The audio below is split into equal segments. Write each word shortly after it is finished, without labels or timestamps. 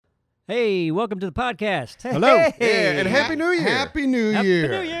Hey, welcome to the podcast. Hello. Hey, and Happy New Year. Happy New Year.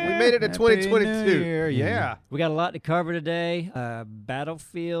 New Year. We made it to 2022. New Year, yeah. We got a lot to cover today.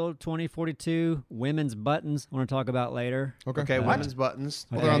 Battlefield 2042, women's buttons. I want to talk about later. Okay, women's buttons.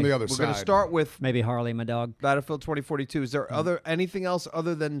 Well, they're on the other We're side. going to start with Maybe Harley, my dog. Battlefield 2042. Is there anything else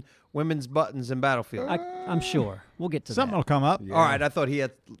other than women's buttons in Battlefield? I'm sure. We'll get to Something that. will come up. Yeah. All right, I thought he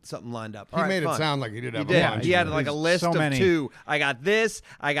had something lined up. He All right, made fine. it sound like he did have He a did. bunch. He had like a list so of many. 2. I got this.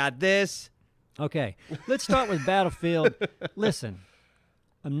 I got this. Okay, let's start with Battlefield. Listen,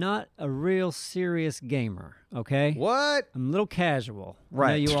 I'm not a real serious gamer, okay? What? I'm a little casual. I know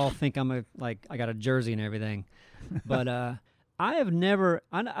Right. you all think I got a jersey and everything. But I have never,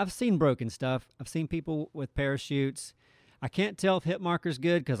 I've seen broken stuff. I've seen people with parachutes. I can't tell if hit marker's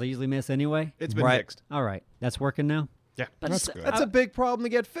good because I usually miss anyway. It's been Right. fixed. All right, that's working now? Yeah. But That's it's- good. That's a big problem to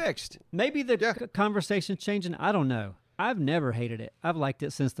get fixed. maybe the Yeah. conversation's changing. I don't know. I've never hated it. I've liked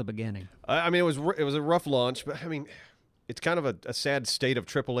it since the beginning. I mean, it was a rough launch, but I mean, it's kind of a sad state of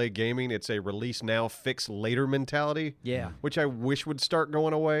AAA gaming. It's a release now, fix later mentality. Yeah. Which I wish would start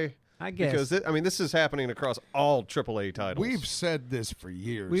going away. I guess. Because this is happening across all AAA titles. We've said this for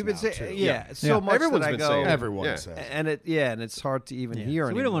years. We've been now, saying, too. yeah, so much Everyone's that I been go, saying it. Everyone Yeah. says. and it's hard to even hear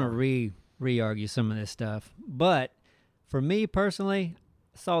So we don't anymore. want to re-argue some of this stuff. But for me personally,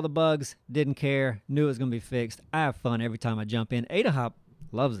 saw the bugs, didn't care, knew it was going to be fixed. I have fun every time I jump in. Ada Hop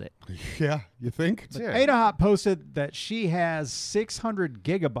loves it. Yeah, you think? Yeah. Ada Hop posted that she has 600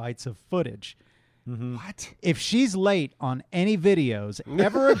 gigabytes of footage. What? If she's late on any videos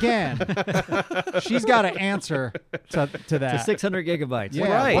ever again, she's got to answer to that. To 600 gigabytes. Yeah,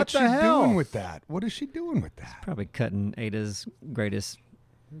 Right. what What's the she hell? doing with that? What is she doing with that? Probably cutting Ada's greatest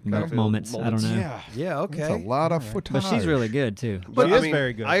Battlefield moments. I don't know. Yeah. Yeah, okay. That's a lot of footage. But she's really good, too. But She I is mean,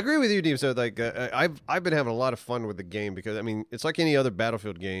 very good. I agree with you, Neebs. So like, I've been having a lot of fun with the game because I mean, it's like any other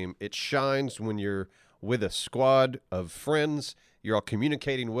Battlefield game. It shines when you're with a squad of friends. You're all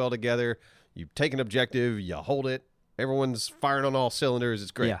communicating well together. You take an objective, you hold it. Everyone's firing on all cylinders.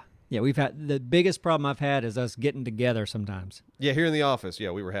 It's great. Yeah. Yeah, we've had the biggest problem I've had is us getting together sometimes. Yeah, here in the office, we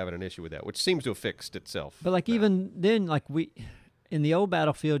were having an issue with that, which seems to have fixed itself. But like even then, like in the old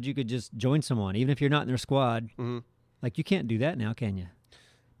Battlefield, you could just join someone, even if you're not in their squad. Mm-hmm. Like you can't do that now, can you?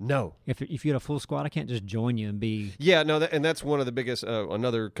 No. If you had a full squad, I can't just join you and be. Yeah, no, and that's one of the biggest,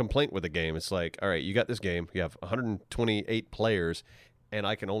 another complaint with the game. It's like, all right, you got this game. You have 128 players, and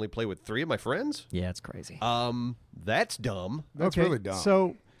I can only play with 3 of my friends? Yeah, it's crazy. That's dumb. That's Okay, really dumb.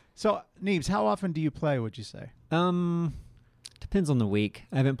 So, Neebs, how often do you play, would you say? Depends on the week.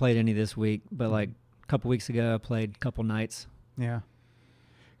 I haven't played any this week, but like a couple weeks ago, I played a couple nights. Yeah.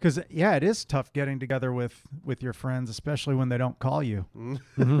 Because, yeah, it is tough getting together with your friends, especially when they don't call you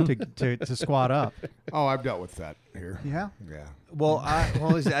to squad up. Oh, I've dealt with that here. Yeah. Yeah. Well,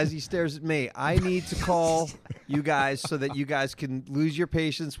 as he stares at me, I need to call you guys so that you guys can lose your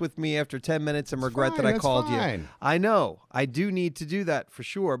patience with me after 10 minutes and regret fine, that I that's called you. fine. I know. I do need to do that for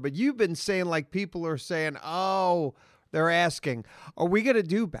sure. But you've been saying like people are saying, oh, they're asking, are we going to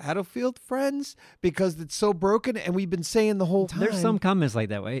do Battlefield, friends? Because it's so broken, and we've been saying the whole time. There's some comments like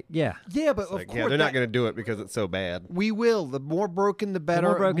that way. Yeah. Yeah, but of Like, course. yeah, they're not going to do it because it's so bad. We will. The more broken, the better.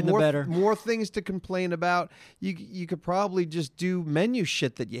 more broken, the better. More things to complain about. You could probably just do menu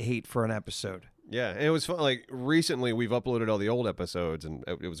shit that you hate for an episode. Yeah, and it was fun. Like, recently, we've uploaded all the old episodes, and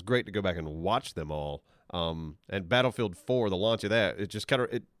it was great to go back and watch them all. And Battlefield 4, the launch of that, it just kind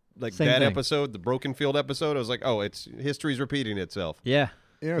of... Like Same that thing. episode, the Broken Field episode, I was like, oh, it's history's repeating itself. Yeah.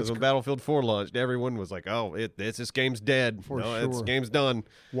 Yeah, Because it's when Battlefield 4 launched, everyone was like, oh, this game's dead. For no, this sure. game's done.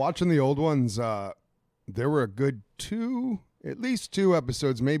 watching the old ones, there were a good at least 2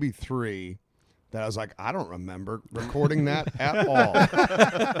 episodes, maybe 3, that I was like, I don't remember recording that at all.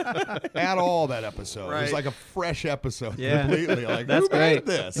 At all, that episode. It was Right. like a fresh episode Yeah. completely. Like, That's who made great.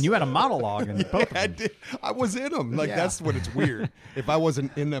 this? And you had a monologue in both of I them. did. I was in them. Like, Yeah. that's what it's weird. If I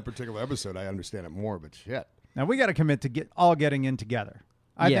wasn't in that particular episode, I understand it more, but shit. Now, we got to commit to getting in together.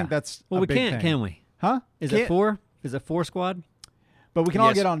 I Yeah. think that's Well, a we big can't, thing. can we? Huh? Is Can't- it 4? Is it 4 squad? But we can all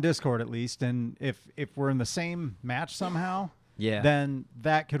Yes. get on Discord at least, and if we're in the same match somehow, Yeah. then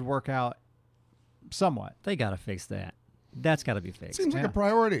that could work out somewhat. They got to fix that. That's got to be It fixed. seems like Yeah. a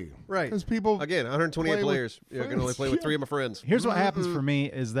priority. Right. Because people. Again, 128 play with players. You're going to only friends. play with Yeah. 3 of my friends. Here's what happens for me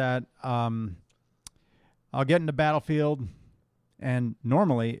is that I'll get into Battlefield, and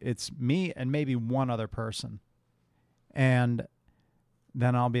normally it's me and maybe one other person. And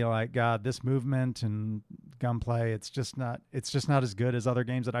then I'll be like, God, this movement and gunplay, it's just not as good as other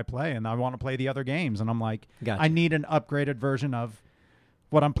games that I play, and I want to play the other games. And I'm like, Gotcha. I need an upgraded version of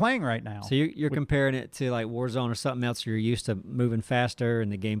what I'm playing right now. So you're comparing it to like Warzone or something else. You're used to moving faster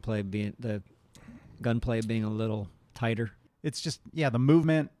and the gunplay being a little tighter. It's just the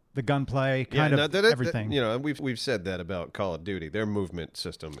movement, the gunplay, kind of everything. We've said that about Call of Duty. Their movement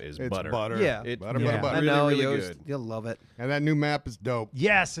system is It's butter. butter. Yeah. It's butter. I really, know, really Yost, good. you'll love it. And that new map is dope.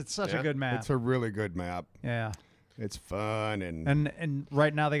 Yes, it's such a Yeah. good map. It's a really good map. Yeah. It's fun and And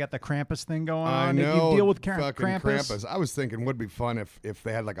right now they got the Krampus thing going I on. know. You deal with fucking Krampus. I was thinking would be fun if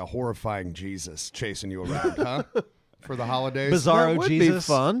they had like a horrifying Jesus chasing you around, huh? For the holidays. Bizarro That would Jesus.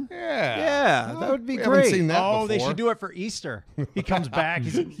 be fun. Yeah. Yeah, Well, that would be we great. Haven't seen that Oh, they before. should do it for Easter. He comes back.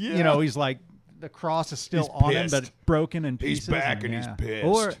 He's he's like the cross is still He's on him, pissed. but broken in He's pieces. back and yeah. he's pissed.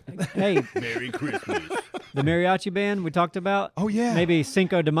 Or hey, Merry Christmas. the mariachi band we talked about. Oh, yeah. Maybe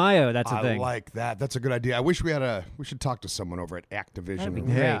Cinco de Mayo. That's a I thing. like that. That's a good idea. I wish we should talk to someone over at Activision. That'd be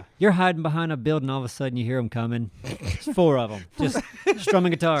Yeah. great. You're hiding behind a building. All of a sudden, you hear them coming. It's 4 of them, just strumming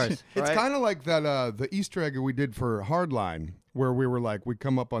guitars. It's Right. kind of like that the Easter egg we did for Hardline, where we were like, we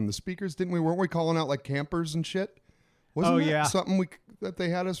come up on the speakers, didn't we? Weren't we calling out like campers and shit? Wasn't Oh, that yeah. something that they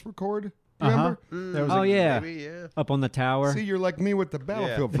had us record? Remember? There was Oh yeah, Maybe, yeah. up on the tower. See, you're like me with the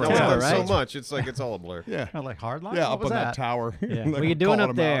Battlefield Yeah. friends. Tower, So right? much. It's like it's all a blur. Yeah. Kind of like Hardline. Yeah, What up was on that tower. Yeah. Like, What are you doing calling up 'em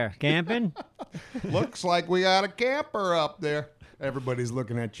out. there? Camping? Looks like we got a camper up there. Everybody's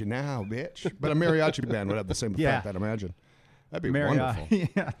looking at you now, bitch. But a mariachi band would have the same effect, Yeah. I'd imagine. That'd be Marriott. wonderful.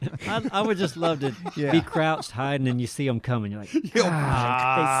 Yeah. I would just love to Yeah. be crouched, hiding, and you see them coming. You're like, they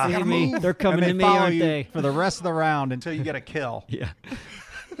see me. They're coming And to they me, follow aren't you they? for the rest of the round until you get a kill. Yeah.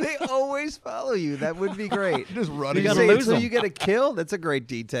 They always follow you. That would be great. Just You running. gotta say lose until them. you get a kill. That's a great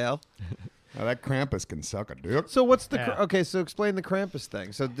detail. Now, that Krampus can suck a dick. So what's the Yeah. okay? So explain the Krampus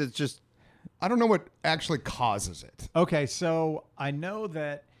thing. So it's just I don't know what actually causes it. Okay, so I know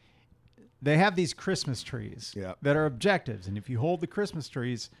that they have these Christmas trees Yeah. that are objectives, and if you hold the Christmas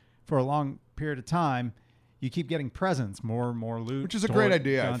trees for a long period of time, you keep getting presents, more and more loot, Which is a great toy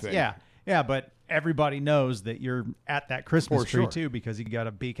idea, I guns. think. Yeah, but everybody knows that you're at that Christmas For tree sure. too because you got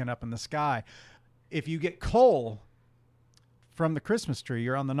a beacon up in the sky. If you get coal from the Christmas tree,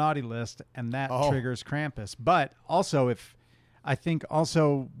 you're on the naughty list, and that Oh. triggers Krampus. But also,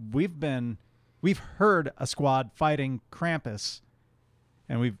 we've heard a squad fighting Krampus,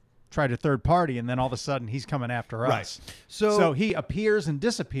 and we've tried a third party, and then all of a sudden he's coming after Right. us. So- So he appears and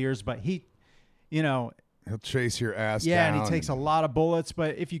disappears, but he, He'll chase your ass yeah, down. and he takes a lot of bullets.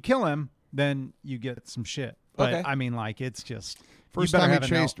 But if you kill him, then you get some shit. But Okay. I mean, like it's just First you better time he have an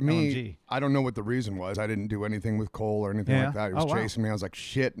chased me, LMG. I don't know what the reason was. I didn't do anything with Cole or anything Yeah? like that. He was Oh, wow. chasing me. I was like,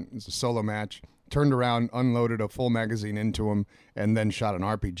 shit. It was a solo match. Turned around, unloaded a full magazine into him, and then shot an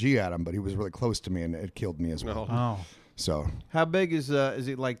RPG at him. But he was really close to me, and it killed me as well. Oh, So how big is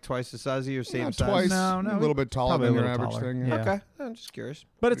he? Like twice the size of your same not size? twice. No, a little bit taller probably than a your little average taller. thing. Yeah. Okay, I'm just curious.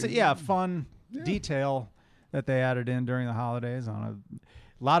 but it's a fun detail that they added in during the holidays on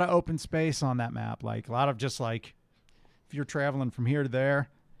a lot of open space on that map. Like a lot of just like if you're traveling from here to there.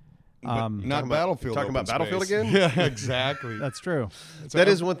 Not Talking about- Battlefield. talking about open Battlefield space. again? Yeah, exactly. That's true. That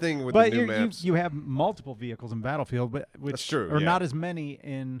is one thing with But the new maps. you have multiple vehicles in Battlefield, but which That's true, are yeah. not as many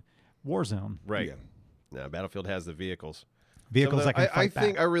in Warzone. Right. Yeah. No, Battlefield has the vehicles. Vehicles that can I fight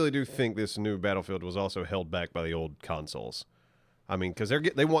think back. I really do think this new Battlefield was also held back by the old consoles. I mean, because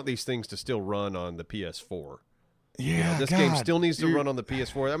they want these things to still run on the PS4. Yeah, This game still needs to run on the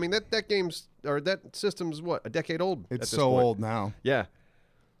PS4. I mean, that system's what, a decade old? at It's this so point. old now. Yeah.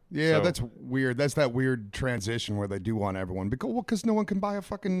 Yeah, So- that's weird. That's that weird transition where they do want everyone because no one can buy a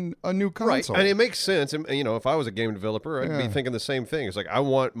new Right, console. and it makes sense. And if I was a game developer, I'd be Yeah. thinking the same thing. It's like I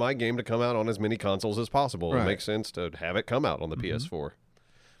want my game to come out on as many consoles as possible. It Right. makes sense to have it come out on the PS4.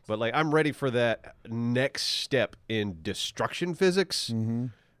 But like, I'm ready for that next step in destruction physics,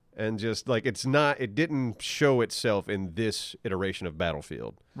 and just like it didn't show itself in this iteration of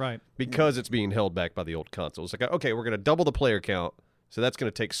Battlefield Right. because it's being held back by the old consoles. Like, okay, we're going to double the player count. So that's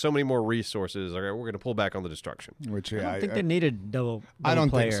going to take so many more resources. Okay, we're going to pull back on the destruction. Which I yeah, don't think they needed double I don't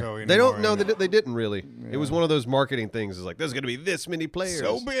player. think so. Anymore, They don't. No, yeah. they didn't really. It was one of those marketing things. It's like there's going to be this many players.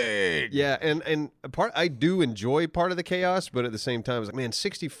 So big. Yeah, and I do enjoy part of the chaos, but at the same time, it's like, man,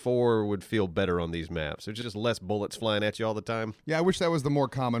 64 would feel better on these maps. There's just less bullets flying at you all the time. Yeah, I wish that was the more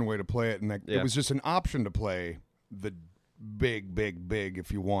common way to play it, and that Yeah. it was just an option to play the big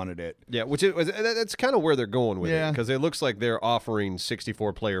if you wanted it. Yeah, that's kind of where they're going with it, Yeah. because it looks like they're offering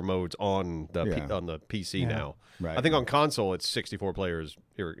 64 player modes on the Yeah. on the PC Yeah. now. Right. I think on console it's 64 players,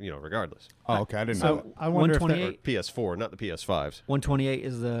 regardless. Oh, okay, I didn't know. So I wonder if that- 128, PS4, not the PS5s. 128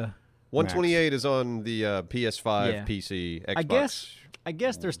 is the. 128 is on the PS5, Yeah. PC, Xbox. I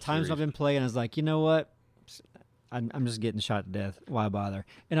guess there's times I've been playing. I was like, you know what? I'm just getting shot to death. Why bother?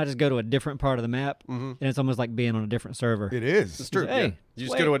 And I just go to a different part of the map, and it's almost like being on a different server. It is. It's true. Hey, yeah. You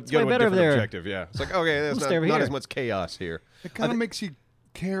just way- go to a it's way better different over there. objective. Yeah. It's like, okay, there's Let's stay over not here. as much chaos here. It kind of makes you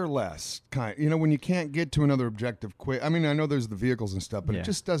care less, when you can't get to another objective quick. I mean, I know there's the vehicles and stuff, but Yeah. it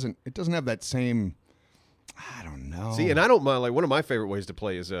just doesn't. It doesn't have that same. I don't know. See, and I don't mind. Like one of my favorite ways to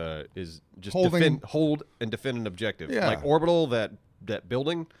play is just hold and defend an objective. Yeah. Like orbital, that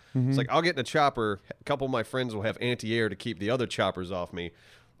building. It's like I'll get in a chopper. A couple of my friends will have anti-air to keep the other choppers off me.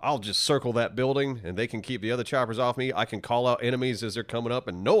 I'll just circle that building, and they can keep the other choppers off me. I can call out enemies as they're coming up,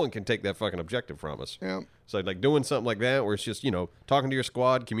 and no one can take that fucking objective from us. Yeah. So like doing something like that, where it's just talking to your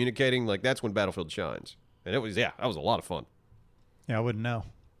squad, communicating. Like that's when Battlefield shines. And that was a lot of fun. Yeah, I wouldn't know.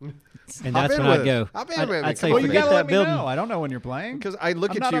 And that's when I go. I'd say, Well, you forget gotta that let me building. know. I don't know when you're playing. Because I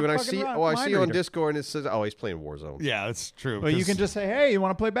look I'm at not you a and I fucking see, mind I see on reader. Discord, and it says, oh, he's playing Warzone. Yeah, that's true. Well, you 'cause can just say, "Hey, you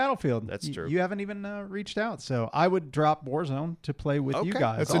want to play Battlefield?" That's true. You haven't even reached out, so I would drop Warzone to play with you Okay.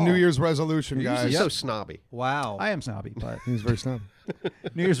 guys. That's a New Year's resolution, You're guys. usually so snobby. Wow. I am snobby, but He's very snobby.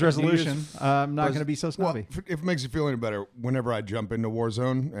 New Year's resolution. I'm not going to be so Well, snobby. if it makes you feel any better, whenever I jump into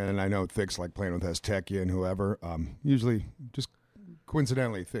Warzone, and I know Thick's like playing with Aztecia and whoever, usually just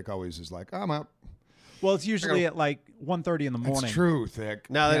coincidentally, Thick always is like, I'm out. Well, it's usually at like 1:30 in the morning. That's true, Thick.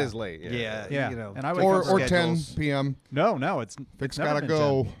 No, that Yeah. is late. Yeah. Yeah, and I would Or different 10 schedules. p.m. No, it's Thick's never got to been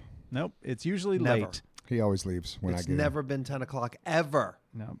go. 10. Nope, it's usually Never. late. He always leaves when It's I get never been 10 o'clock ever.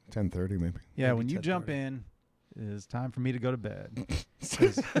 No, 10:30 maybe. yeah, Maybe when you 10:30. jump in, it's time for me to go to bed.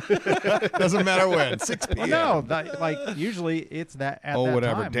 Doesn't matter when. 6 p.m. Well, no, like usually it's that at Oh, that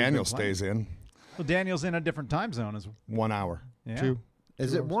whatever. time Daniel we've been playing. stays in Well, Daniel's in a different time zone as 1 hour. Yeah. 2.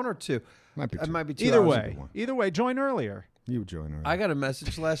 Is it 1 or 2? Might be 2. It might be 2 either hours. way. Either way, join earlier. You join her. I got a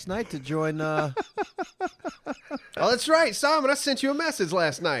message last night to join. Oh, that's right, Simon. I sent you a message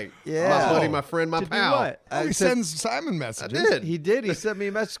last night. Yeah. My buddy, my friend, my To do pal. what? Oh, he I said- sends Simon I messages. did. He did. He sent me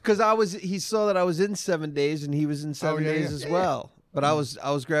a message because he saw that I was in 7 days and he was in 7 yeah, days yeah. as well. But I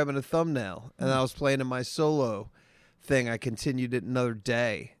was grabbing a thumbnail and I was playing in my solo thing. I continued it another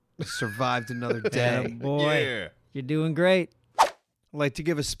day. Survived another Yeah, day. boy, Yeah. you're doing great. I'd like to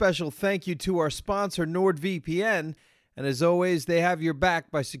give a special thank you to our sponsor, NordVPN. And as always, they have your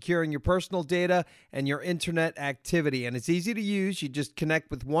back by securing your personal data and your internet activity. And it's easy to use. You just connect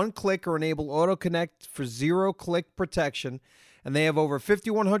with one click or enable auto connect for 0-click protection. And they have over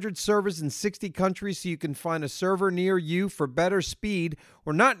 5,100 servers in 60 countries, so you can find a server near you for better speed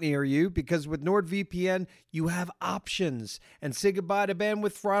or not near you, because with NordVPN, you have options. And say goodbye to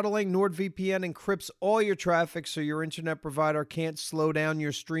bandwidth throttling. NordVPN encrypts all your traffic so your internet provider can't slow down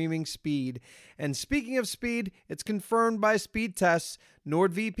your streaming speed. And speaking of speed, it's confirmed by speed tests.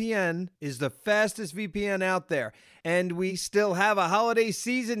 NordVPN is the fastest VPN out there. And we still have a holiday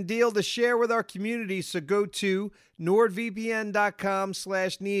season deal to share with our community, so go to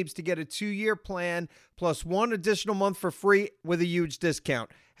nordvpn.com/Neebs to get a 2-year plan plus 1 additional month for free with a huge discount.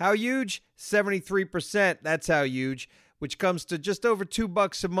 How huge? 73%. That's how huge, which comes to just over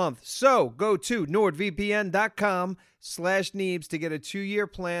 $2 a month. So go to nordvpn.com/Neebs to get a 2-year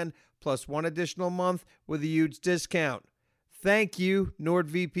plan plus 1 additional month with a huge discount. Thank you,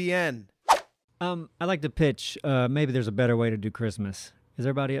 NordVPN. I'd like to pitch. Maybe there's a better way to do Christmas. Is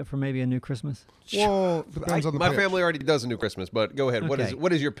everybody up for maybe a new Christmas? Well, depends on the My pitch. family already does a new Christmas, but go ahead. Okay.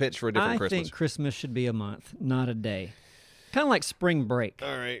 What is your pitch for a different I Christmas? think Christmas should be a month, not a day. Kind of like spring break.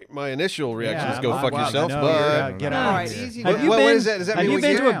 All right. My initial reaction Yeah, is go fuck wow, yourself, no, but you're, get No. out All of right, here. easy Have now. you What been? is that? Does that have mean you we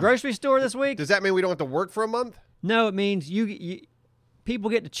been get- to a grocery store this week? does that mean we don't have to work for a month? No, it means you people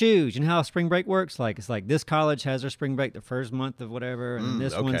get to choose. You know how spring break works? Like it's like this college has their spring break the first month of whatever, and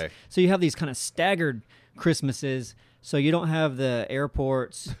this one's. okay. So you have these kind of staggered Christmases. So you don't have the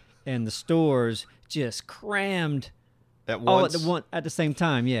airports and the stores just crammed At all once? at the same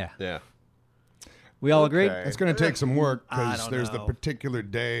time. Yeah, Yeah. we all agree. Okay. It's going to take some work I because don't there's the know. particular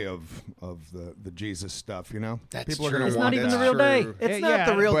day of the Jesus stuff, you know? That's People are true. going It's to not want even that. the real day. It's Yeah, not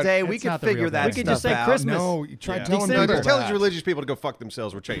the real but day. We it's can not the real figure day. that We could just stuff say out. Christmas. No, you try Yeah. telling December. people Tell that. these religious people to go fuck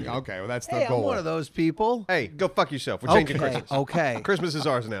themselves. We're changing. Okay, well, that's the Hey, I'm goal. one of those people. Hey, go fuck yourself. We're changing Okay, Christmas. okay. Christmas is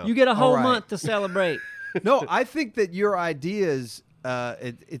ours now. You get a whole All right. month to celebrate. No, I think that your ideas,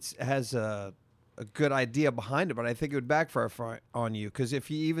 it has a good idea behind it, but I think it would backfire on you, because if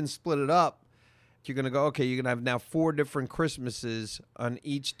you even split it up, you're going to go, okay, you're going to have now 4 different Christmases on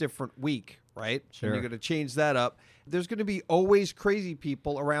each different week, right? Sure. And you're going to change that up. There's going to be always crazy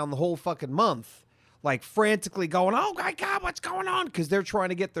people around the whole fucking month, like frantically going, oh my God, what's going on? Because they're trying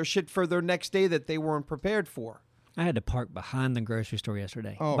to get their shit for their next day that they weren't prepared for. I had to park behind the grocery store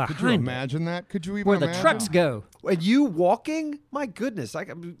yesterday. Oh, behind could you it, imagine that? Could you even where the imagine? trucks go. And you walking? My goodness!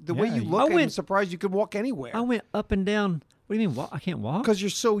 The way Yeah, you you- look, I I'm went- surprised you could walk anywhere. I went up and down. What do you mean? I can't walk? Because you're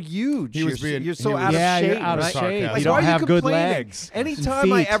so huge. He was you're so he was- out yeah, of shape. you're out of right? shape. Sarcasm. Like, You don't why are have good complaining? legs.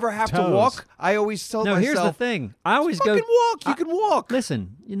 Anytime I feet, ever have to toes. walk, I always tell No, myself, here's the thing. I always go. fucking walk. You can walk.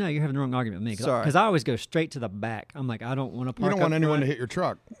 Listen, you're having the wrong argument with me. Sorry. Because I always go straight to the back. I'm like, I don't want to park You don't want up anyone to front. hit your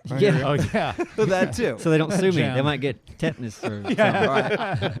truck. I Yeah. hear you. Oh yeah. that too. So they don't sue me. They Jam. might get tetanus or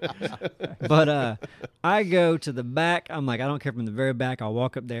Yeah. something. But I go to the back. I'm like, I don't care from the very back. I'll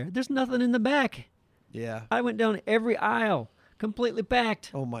walk up there. There's nothing in the back. Yeah. I went down every aisle, completely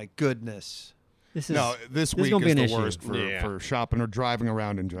packed. Oh my goodness. This is No, this is week gonna is be the an issue. worst for, Yeah. for shopping or driving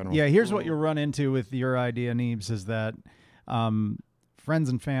around in general. Yeah, here's what you'll run into with your idea, Neebs, is that friends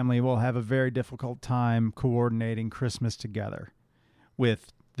and family will have a very difficult time coordinating Christmas together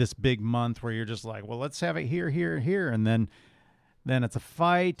with this big month where you're just like, well, let's have it here, here, and here, and then it's a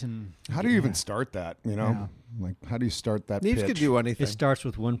fight. And How do you even start that? You know, like how do you start that? Neebs pitch? could do anything. It starts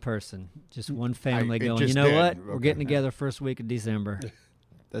with one person, just one family it going, just you know did. what? We're Okay. getting together first week of December.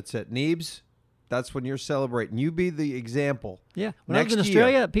 That's it. Neebs, that's when you're celebrating. You be the example. Yeah. When I was in Next year.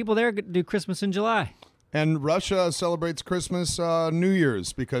 Australia, people there do Christmas in July. And Russia celebrates Christmas, New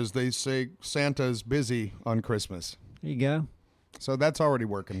Year's because they say Santa's busy on Christmas. There you go. So that's already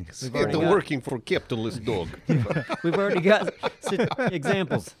working. We've Get already the got- working for capitalist dog. We've already got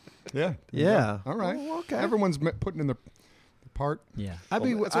examples. Yeah. Yeah. All right. Oh, okay. Everyone's putting in their part. Yeah. I'd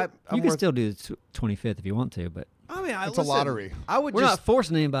be. Well, that's I, what- I'm You can worth- still do the 25th if you want to, but I mean, It's a lottery. I would we're just not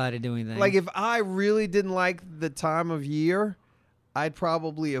forcing anybody to do anything. like if I really didn't like the time of year, I'd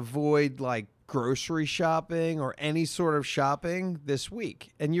probably avoid like grocery shopping or any sort of shopping this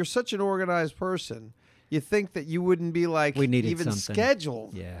week. And you're such an organized person. You think that you wouldn't be like We needed even something.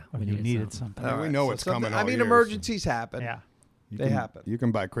 scheduled. yeah, oh, we you needed needed something. something. Yeah, we All know so it's something- coming I all mean, year, so emergencies happen. Yeah. They happen. You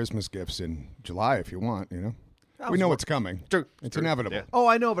can buy Christmas gifts in July if you want. You know, I we was know wor- it's coming. True. It's True. inevitable. Yeah. Oh,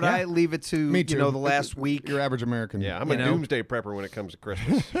 I know, but Yeah. I leave it to Me too. you know the last week. Your average American. Yeah, I'm You a know? doomsday prepper when it comes to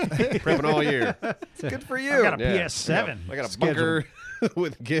Christmas. Prepping all year. Good for you. I got a Yeah. PS7. I got a scheduled. bunker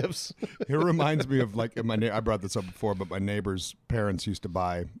with gifts. It reminds me of like I brought this up before, but my neighbor's parents used to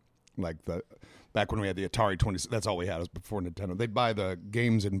buy like back when we had the Atari 20. That's all we had was before Nintendo. They'd buy the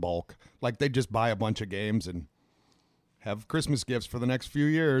games in bulk. Like they'd just buy a bunch of games and have Christmas gifts for the next few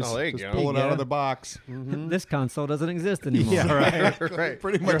years. Oh, there you just go. pull it out Yeah. of the box. This console doesn't exist anymore. Yeah, right. Right.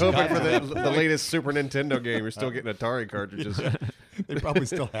 Pretty You're much hoping got for to the latest Super Nintendo game. You're still getting Atari cartridges. They probably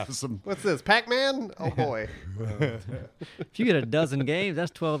still have some. What's this? Pac-Man? Oh boy. If you get a dozen games,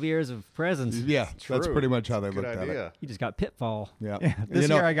 that's 12 years of presents. Yeah, that's True. pretty much how they Good looked at it. idea. You just got Pitfall. Yeah. Yeah, this You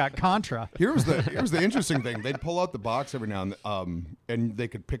know, year I got Contra. Here's the interesting thing. They'd pull out the box every now and they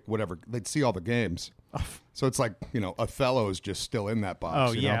could pick whatever. They'd see all the games. So it's like, Othello's just still in that box.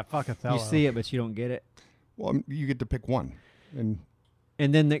 Oh you yeah, know? fuck Othello. You see it, but you don't get it. Well, you get to pick one. And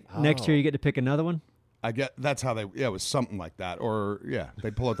And then next year Oh. you get to pick another one. I get that's how it was something like that. Or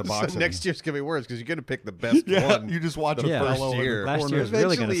they'd pull out the box. So next year's going to be worse because you're going to pick the best yeah, one. you just watch Yeah. Othello First in the year. Last corner. year's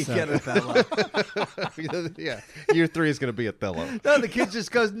really gonna Eventually, you suck. get Othello. Yeah. Year 3 is going to be Othello. No, the kid just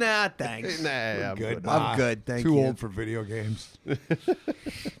goes, nah, thanks. Nah, I'm Good. I'm good, thank Too you. old for video games.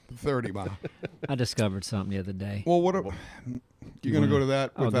 30 mile. I discovered something the other day. Well, what? You gonna go to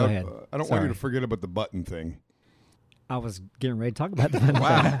that? Oh, go without, ahead. I don't want you Sorry. to forget about the button thing. I was getting ready to talk about that.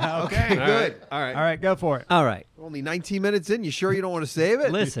 Wow. Okay, good. All right. All right, go for it. All right. Only 19 minutes in. You sure you don't want to save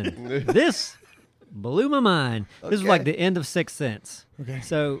it? Listen, this blew my mind. This was like Okay. the end of Sixth Sense. Okay.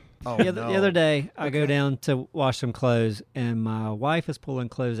 So Oh, the no. other day, I go down to wash some clothes, and my wife is pulling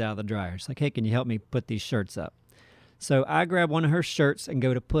clothes out of the dryer. She's like, hey, can you help me put these shirts up? So I grab one of her shirts and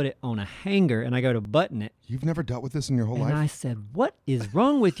go to put it on a hanger, and I go to button it. You've never dealt with this in your whole And life? I said, what is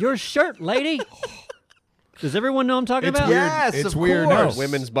wrong with your shirt, lady? Does everyone know I'm talking It's about? weird. Yes, It's of weird. course.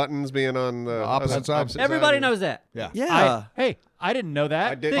 Women's buttons being on the Opposite side. Everybody knows that. Yeah. Yeah. Hey, I didn't know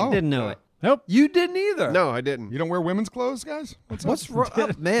that. I did. Dick didn't know it. Nope. You didn't either. No, I didn't. You don't wear women's clothes, guys? What's wrong? Oh,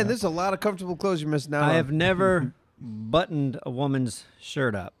 man, there's a lot of comfortable clothes you're missing out I on. have never buttoned a woman's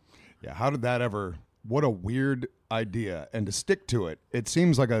shirt up. Yeah. How did that ever? What a weird idea, and to stick to it. It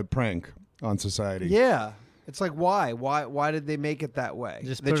seems like a prank on society. Yeah. It's like, why? Why did they make it that way?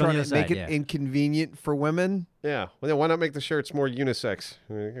 Just They're put it on trying the to make other it side, yeah. inconvenient for women. Yeah. Well, then why not make the shirts more unisex?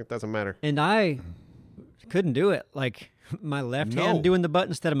 It doesn't matter. And I couldn't do it. Like my left No. hand doing the button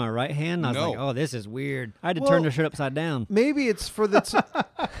instead of my right hand. I was No. like, oh, this is weird. I had to Well- turn the shirt upside down. Maybe it's for the.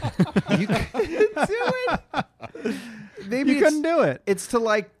 You couldn't do it. Maybe You couldn't do it. It's to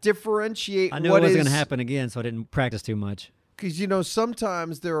like differentiate I knew what it was is going to happen again, so I didn't practice too much. Because,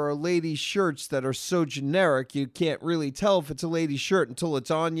 sometimes there are lady shirts that are so generic, you can't really tell if it's a lady shirt until it's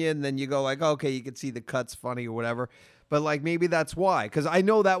on you, and then you go like, okay, you can see the cut's funny or whatever. But, like, maybe that's why. Because I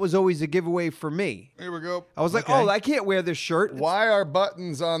know that was always a giveaway for me. Here we go. I was like, Okay. oh, I can't wear this shirt. Why are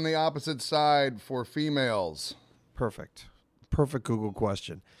buttons on the opposite side for females? Perfect Google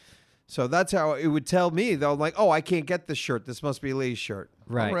question. So that's how it would tell me, though, like, oh, I can't get this shirt. This must be a lady's shirt.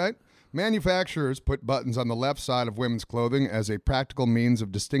 Right. All right. Manufacturers put buttons on the left side of women's clothing as a practical means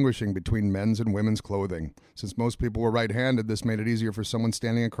of distinguishing between men's and women's clothing. Since most people were right-handed, this made it easier for someone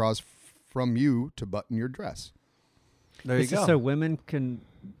standing across from you to button your dress. There you This is go. so women can.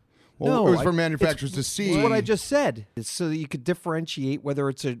 Well, No, it was for I- manufacturers to see. It's what I just said. It's so that you could differentiate whether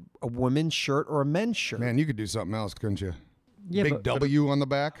it's a woman's shirt or a men's shirt. Man, you could do something else, couldn't you? Yeah, Big but W on the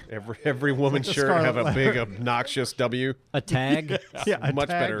back. Every woman's shirt have a big obnoxious W. a tag. Yeah, a Much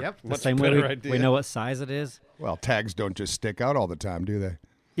tag, better. Yep. The Much same way better we, idea. we know what size it is. Well, tags don't just stick out all the time, do they?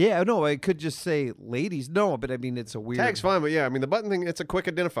 Yeah, no, I could just say ladies. No, but I mean, it's a weird. Tag's fine, but yeah, I mean the button thing, it's a quick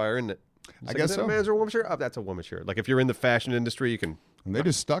identifier, isn't it? It's I like, guess is that so. a man's or a woman's shirt? Oh, that's a woman's shirt. Like if you're in the fashion industry, you can. And they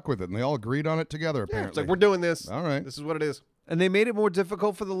just stuck with it, and they all agreed on it together, Yeah, apparently. it's like we're doing this. All right. This is what it is. And they made it more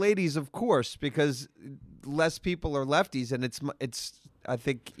difficult for the ladies, of course, because less people are lefties, and it's I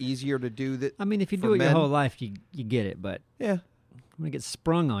think easier to do that. I mean, if you for do it men. your whole life, you get it. But Yeah, when it gets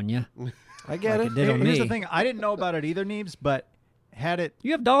sprung on you, I get like it. it did on Here's me. the thing. I didn't know about it either, Neebs, but had it...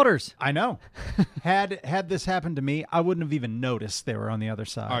 You have daughters. I know. Had this happened to me, I wouldn't have even noticed they were on the other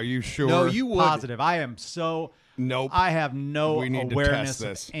side. Are you sure? No, you would. Positive. I am so... Nope. I have no We need to awareness test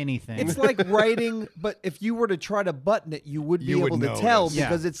this. of anything. It's like writing, but if you were to try to button it, you would be You would able to tell notice. Yeah.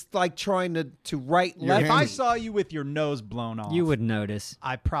 because it's like trying to write Your left. if I hands- saw you with your nose blown off, You would notice.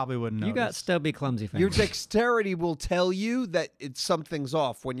 I probably wouldn't notice. You got stubby, clumsy Your fingers. dexterity will tell you that something's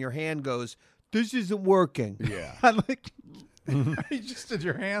off when your hand goes, this isn't working. Yeah. I like... you just did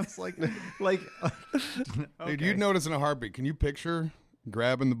your hands like Dude, you'd notice in a heartbeat. Can you picture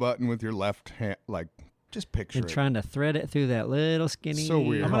grabbing the button with your left hand? Like, just picture and it. trying to thread it through that little skinny. So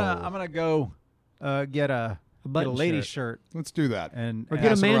weird. I'm gonna go get a button lady shirt. shirt Let's do that. and Or get a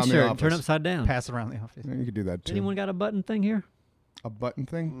Pass it man around the shirt and turn it office. upside down. pass it around the office. Yeah, you could do that too. Anyone got a button thing here? A button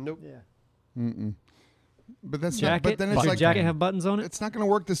thing? Nope. But that's not. Jacket? But then it's Does your like jacket have buttons on it? it's not going to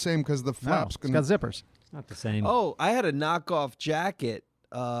work the same because the No, flaps. it's got zippers. Not the same. Oh, I had a knockoff jacket.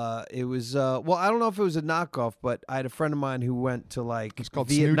 It was well, I don't know if it was a knockoff, but I had a friend of mine who went to like It's called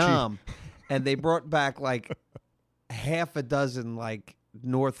Vietnam, and they brought back like half a dozen like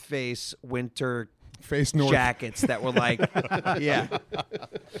North Face winter Face north. jackets that were like, yeah.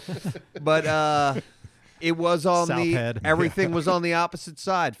 But it was on South Head. everything was on the opposite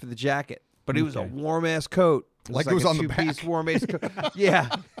side for the jacket, but it was a warm ass coat. Like it was a on the two-piece back. warm ass coat. Yeah.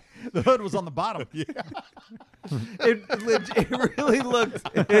 The hood was on the bottom. It really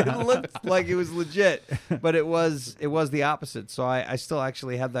looked like it was legit, but it was the opposite. So I still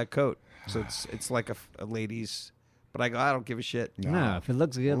actually have that coat. So it's like a lady's, but I don't give a shit. No, if it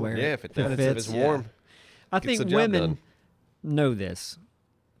looks good, wear it. Yeah, if it If fits, if fits, it's warm. I Gets the think job women done. know this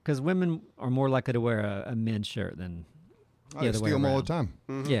because women are more likely to wear a men's shirt than I the other way steal them all the around.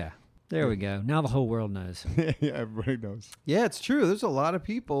 time. Yeah, there we go. Now the whole world knows. Yeah, everybody knows. Yeah, it's true. There's a lot of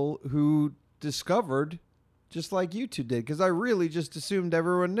people who discovered just like you two did, because I really just assumed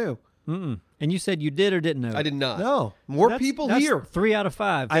everyone knew. And you said you did or didn't know? I did not. No, more That's- people that's here. 3 out of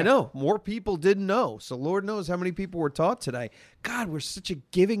 5. I know. More people didn't know. So Lord knows how many people were taught today. God, we're such a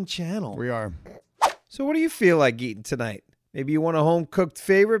giving channel. We are. So what do you feel like eating tonight? Maybe you want a home-cooked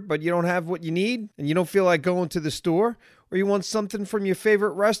favorite, but you don't have what you need, and you don't feel like going to the store? Or you want something from your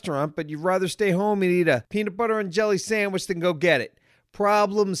favorite restaurant, but you'd rather stay home and eat a peanut butter and jelly sandwich than go get it?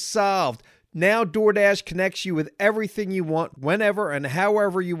 Problem solved. Now DoorDash connects you with everything you want, whenever and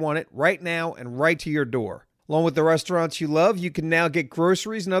however you want it, right now and right to your door. Along with the restaurants you love, you can now get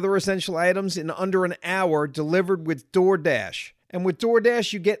groceries and other essential items in under an hour delivered with DoorDash. And with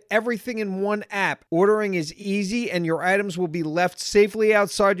DoorDash, you get everything in one app. Ordering is easy, and your items will be left safely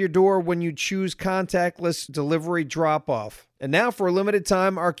outside your door when you choose contactless delivery drop-off. And now, for a limited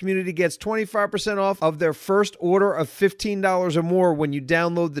time, our community gets 25% off of their first order of $15 or more when you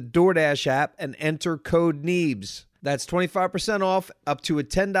download the DoorDash app and enter code Neebs. That's 25% off, up to a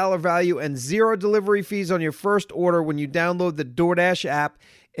 $10 value, and 0 delivery fees on your first order when you download the DoorDash app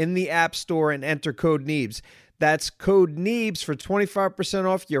in the App Store and enter code Neebs. That's code Neebs for 25%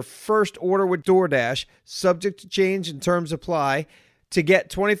 off your first order with DoorDash, subject to change and terms apply. To get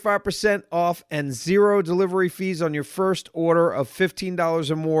 25% off and 0 delivery fees on your first order of $15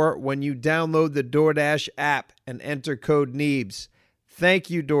 or more when you download the DoorDash app and enter code Neebs. Thank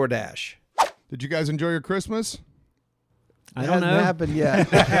you, DoorDash. Did you guys enjoy your Christmas? I It don't hasn't know. happened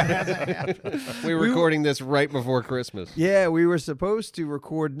yet. We're recording this right before Christmas. Yeah, we were supposed to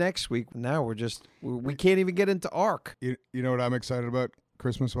record next week. Now we can't even get into ARC. You know what I'm excited about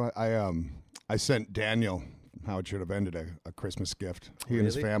Christmas? I sent Daniel how it should have ended a Christmas gift. He and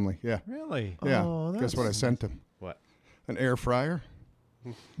his Really? family. Yeah. Really? Yeah. Oh, Guess what I sent him? What? An air fryer.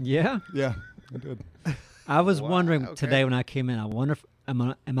 Yeah. Yeah, I did. I was Wow, wondering okay. today when I came in, I wonder if am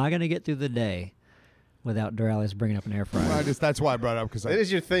I going to get through the day without Duralis bringing up an air fryer? Well, that's why I brought it up because That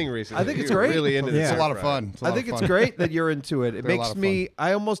is your thing recently. I think it's You're great. Really into it's this a lot of air fryer. fun. I think it's great that you're into it. It They're a makes lot of me.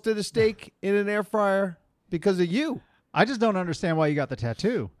 I almost did a steak in an air fryer because of you. I just don't understand why you got the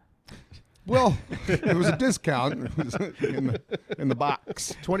tattoo. Well, it was a discount It was in the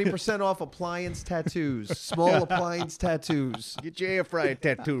box. 20% off appliance tattoos, small appliance tattoos. Get your air fryer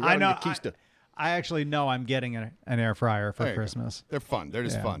tattoo. I know. Your keister. I actually know I'm getting an air fryer for There you go. Christmas. They're fun. They're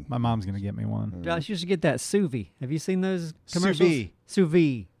just Yeah, fun. My mom's gonna get me one. Duralis, you should get that sous vide. Have you seen those Sous commercials? vide. Sous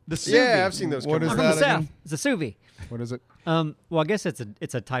vide. The sous Yeah, vide. I've seen those. What is I'm commercials. from the that again? South. It's a sous vide. What is it? Well, I guess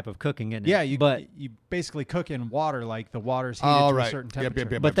it's a type of cooking, isn't it? Yeah, but you basically cook in water, like the water's heated Oh, to right. a certain Yep, yep,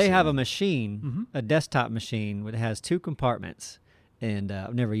 temperature. yep. but they I've have seen a it. machine, a desktop machine, that has 2 compartments, and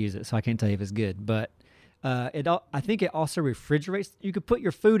I've never used it, so I can't tell you if it's good. But I think it also refrigerates. You could put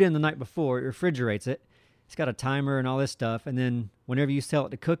your food in the night before; it refrigerates it. It's got a timer and all this stuff, and then whenever you sell it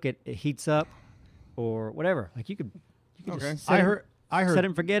to cook it, it heats up, or whatever. Like you could Okay. just set I it- heard set it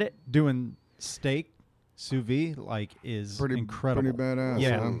and forget it. doing steak sous vide is Pretty incredible. Pretty badass.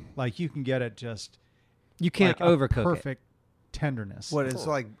 Yeah, huh? like you can get it just You can't like a overcook it perfect tenderness. What it's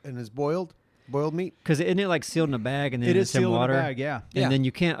like, and it's boiled meat. because isn't it like sealed in a bag and then It is it's in sealed water? in a bag. Yeah, And Yeah. then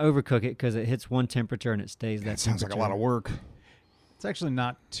you can't overcook it because it hits one temperature and it stays that That sounds like a lot of work. it's actually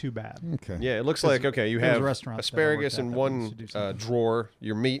not too bad. Okay. Yeah, it looks like okay. You there was have restaurants that I asparagus worked at in that one used to do something. drawer,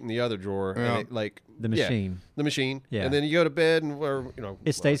 your meat in the other drawer, Yeah. and it, like The yeah, machine. the machine. Yeah. And then you go to bed, and or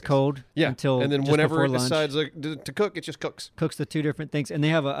It stays cold Yeah, until and then just whenever before it lunch. decides to cook, it just cooks. Cooks the 2 different things, and they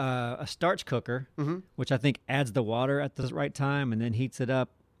have a starch cooker, which I think adds the water at the right time and then heats it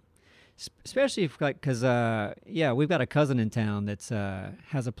up. Especially if because we've got a cousin in town that's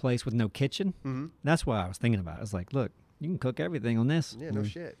has a place with no kitchen. That's why I was thinking about it. I was like, look, you can cook everything on this. Yeah, no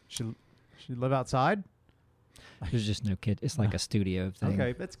shit. Should live outside. There's just no kitchen. It's like a studio thing.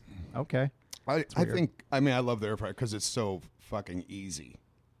 Okay, that's okay. I weird. think, I mean, I love the air fryer because it's so fucking easy.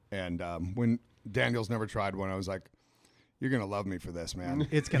 And when Daniel's never tried one, I was like, you're going to love me for this, man.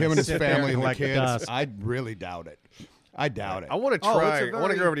 It's gonna him and his sit there family and and the collect kids. dust. I really doubt it. I doubt it. I want to Oh, try. it's a I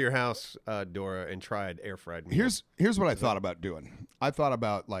want to very- go over to your house, Dora, and try an air fried meal. Here's what I thought about doing. I thought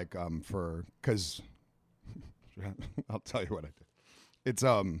about like because I'll tell you what I did. It's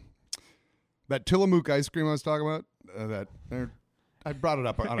that Tillamook ice cream I was talking about. I brought it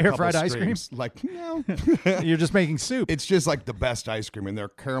up on a Air couple fried ice cream? streams. Like no, You're just making soup. it's just like the best ice cream, and their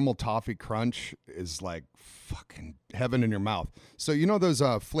caramel toffee crunch is like fucking heaven in your mouth. So you know those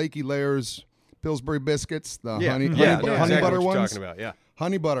flaky layers Pillsbury biscuits, the yeah, honey yeah, honey, I know honey exactly butter what you're ones. talking about. Yeah.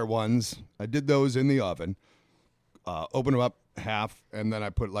 Honey butter ones. I did those in the oven. Open them up half, and then I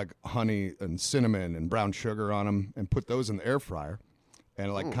put like honey and cinnamon and brown sugar on them, and put those in the air fryer,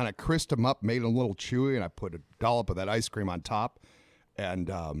 and like kind of crisped them up, made them a little chewy, and I put a dollop of that ice cream on top, and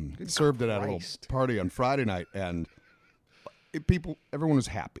served it at a little Christ. party on Friday night, and everyone was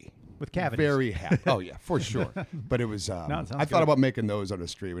happy. With cavities. Very happy. Oh yeah, for sure. But it was. it sounds I thought good. about making those on the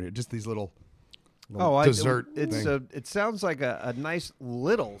street, and just these little Oh, dessert. It's thing. it sounds like a nice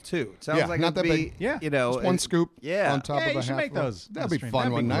little too. It sounds Yeah, like not it'd that be, big. Yeah. you know, Just one scoop yeah. on top Yeah, of you a should half. make loaf. those on That'd the be stream. fun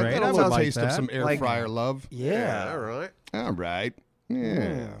That'd one be night. great. Get a I would little like taste of that. some air Like- fryer love. Yeah. All right. All right.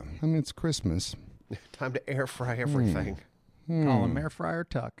 Yeah. I mean, it's Christmas. Time to air fry everything. Call him air fryer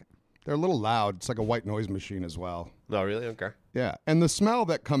tuck. They're a little loud. It's like a white noise machine as well. No, really? Okay. Yeah. And the smell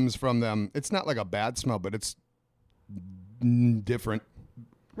that comes from them, it's not like a bad smell, but it's different.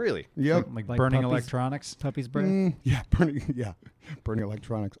 Really? Yep. Like Like burning puppies? electronics. Puppy's breath. Yeah, burning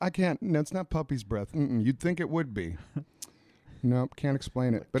electronics. I can't. No, it's not puppy's breath. You'd think it would be. Nope, can't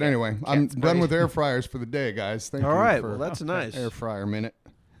explain it. But anyway, I'm done with air fryers for the day, guys. Thank All you right, for well that's nice. air fryer minute.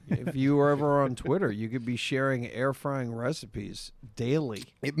 If you were ever on Twitter, you could be sharing air frying recipes daily.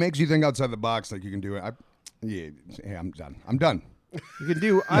 It makes you think outside the box, like you can do it. Yeah, I'm done. I'm done. You can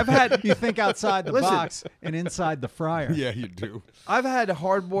do. I've had You think outside the Listen. box and inside the fryer. Yeah, you do. I've had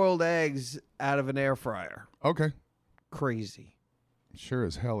hard boiled eggs out of an air fryer. Okay. Crazy. Sure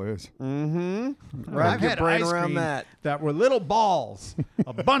as hell is. Mm-hmm. I've Wrap your had brain ice around cream that. that were little balls,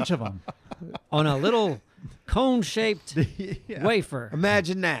 a bunch of them. On a little cone-shaped wafer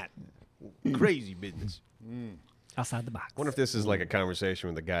Imagine that. Crazy business. outside the box. Wonder if this is like a conversation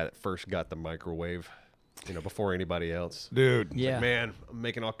with the guy that first got the microwave. before anybody else. Dude. Yeah. Like, man, I'm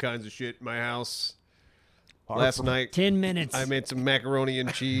making all kinds of shit in my house. Last night, 10 minutes. I made some macaroni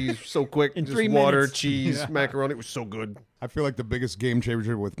and cheese so quick. In just 3 water, minutes. cheese, macaroni. It was so good. I feel like the biggest game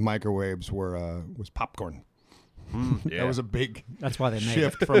changer with microwaves was popcorn. Yeah. That was a big That's why they made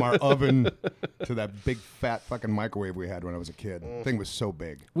shift from our oven to that big fat fucking microwave we had when I was a kid. The thing was so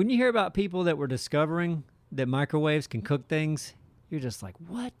big. When you hear about people that were discovering that microwaves can cook things, you're just like,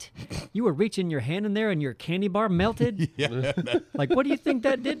 what? You were reaching your hand in there and your candy bar melted? Yeah. Like, what do you think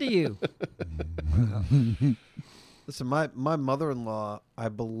that did to you? Listen, my mother-in-law, I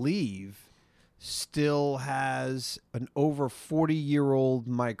believe, still has an over 40-year-old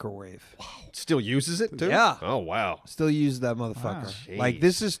microwave. Still uses it too? Yeah. Oh wow. Still uses that motherfucker. Jeez. Like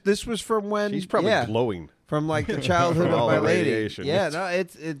this was from when She's probably glowing. from like the childhood From of all my the lady. radiation. Yeah, no,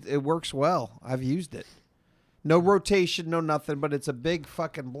 it works well. I've used it. No rotation, no nothing, but it's a big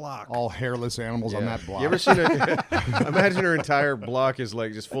fucking block. All hairless animals on that block. You ever seen it? Imagine her entire block is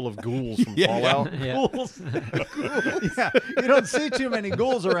like just full of ghouls from Fallout. Yeah. Ghouls. Yeah, you don't see too many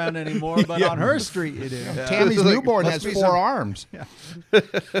ghouls around anymore, but on her street you do. Tammy's Like, newborn must has be 4 some- arms.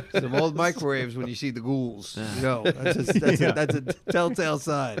 Some old microwaves when you see the ghouls. You know, that's a telltale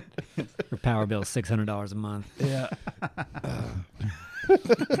sign. Her power bill is $600 a month. Yeah.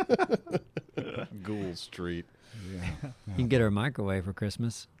 Ghoul Street. You can get her a microwave for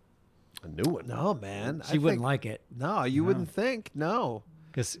Christmas. A new one. No, man. She wouldn't like it. No, you wouldn't think. No.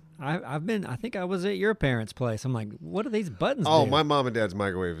 Because I think I was at your parents' place. I'm like, what do these buttons Oh, do? my mom and dad's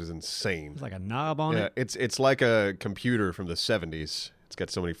microwave is insane. It's like a knob on Yeah, it. it's like a computer from the 70s. It's got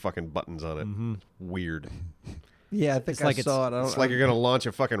so many fucking buttons on it. Mm-hmm. Weird. Yeah, I think It's I like it's- saw it. I don't, It's like you're gonna launch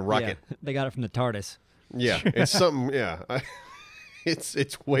a fucking rocket. Yeah, they got it from the TARDIS. Yeah, it's something. Yeah, it's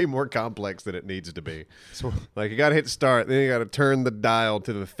way more complex than it needs to be. So Like you gotta hit start, then you gotta turn the dial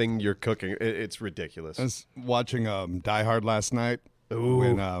to the thing you're cooking. It's ridiculous. I was watching Die Hard last night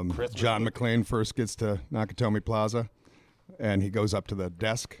when John McClane first gets to Nakatomi Plaza, and he goes up to the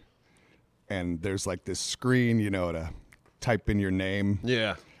desk, and there's like this screen, to type in your name,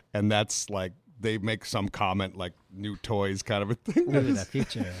 Yeah. and that's like they make some comment like new toys kind of a thing. Look at that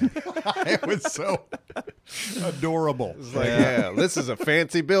future. It was so adorable. It's like, yeah, this is a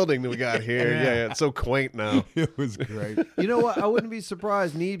fancy building that we got here. Yeah, it's so quaint now. It was great. You know what? I wouldn't be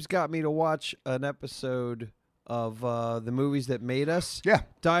surprised. Neebs got me to watch an episode of the movies that made us. Yeah.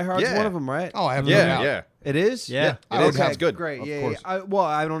 Die Hard's Yeah. one of them, right? Oh, I have no Yeah, doubt. yeah. It is? Yeah. I would Okay, have good. Great. Of Yeah, course. yeah. Well,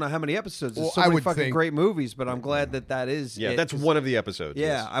 I don't know how many episodes. There's Well, so I many would fucking think- great movies, but I'm glad that is Yeah, it, that's 'cause- one of the episodes.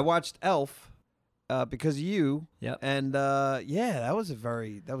 Yeah, yes. I watched Elf because of you. Yep. And yeah, that was a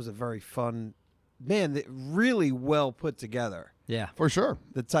very fun, man. Really well put together. Yeah. For sure.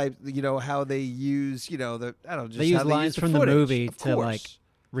 The type, how they use, I don't know, just They how use lines the from the footage, movie of to course. like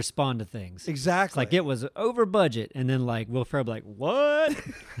respond to things. It's Exactly. like it was over budget, and then like Will Ferrell be like, "What?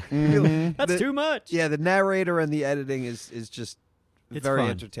 Mm-hmm. That's The- too much." Yeah, the narrator and the editing is just It's very fun.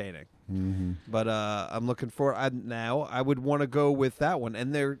 entertaining. Mm-hmm. But I'm looking for now. I would want to go with that one,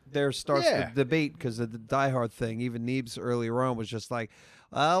 and there starts Yeah. the debate because of the Die Hard thing. Even Neebs earlier on was just like,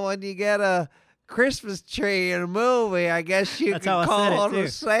 "Well, when you get a Christmas tree in a movie, I guess you That's how can I said call it, it a too.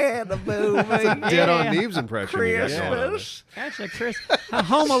 Santa movie." Dead on Yeah. Neebs impression. You got going on there. Christmas. Actually,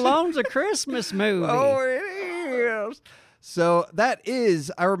 Home Alone's a Christmas movie. Oh, it is. So that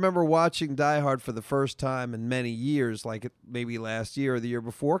is, I remember watching Die Hard for the first time in many years, like maybe last year or the year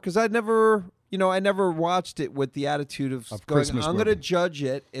before, because I never watched it with the attitude of going, Christmas I'm going to movie. judge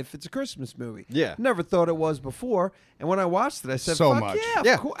it if it's a Christmas movie. Yeah. Never thought it was before. And when I watched it, I said, So fuck much. yeah,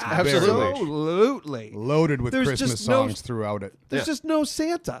 Yeah, of course, absolutely. absolutely. Loaded with There's Christmas just no- songs throughout it. There's just no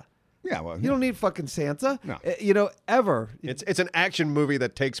Santa. Yeah, well, You don't need fucking Santa. No. Ever. It's an action movie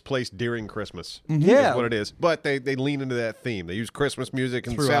that takes place during Christmas. Yeah. Is what it is. But they lean into that theme. They use Christmas music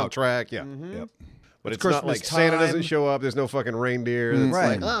and Throughout. soundtrack. Yeah. Yep. But It's it's not like Christmas Santa doesn't time. show up. There's no fucking reindeer. It's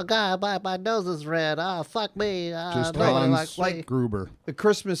Right. like, Oh God, my nose is red. Oh fuck me. Just Nobody Hans likes me. Gruber. The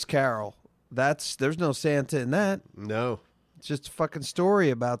Christmas Carol. There's no Santa in that. no. It's just a fucking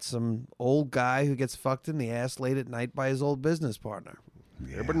story about some old guy who gets fucked in the ass late at night by his old business partner.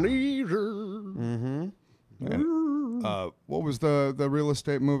 Ebenezer. Mm-hmm. What was the real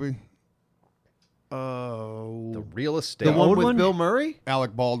estate movie? Oh. The real estate. The one old with one? Bill Murray?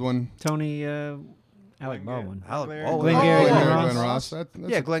 Alec Baldwin. Tony, Alec Baldwin. Glengarry Glengarry Glen Ross. Ross. That's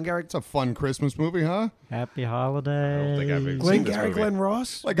Yeah, Glengarry. It's a fun Christmas movie, huh? Happy holidays. I don't think I've seen this Glengarry movie. Glen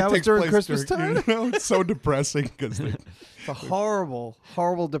Ross? Like that it was takes during place Christmas during- time? It's so depressing because It's a horrible,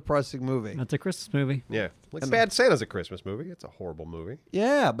 horrible, depressing movie. That's a Christmas movie. Yeah. Like Bad Santa's a Christmas movie. It's a horrible movie.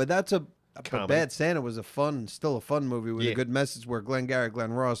 Yeah, but that's a But comedy. Bad Santa was still a fun movie with Yeah. a good message where Glenn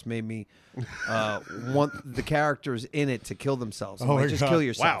Ross made me want the characters in it to kill themselves. I'm Oh like, my just God. kill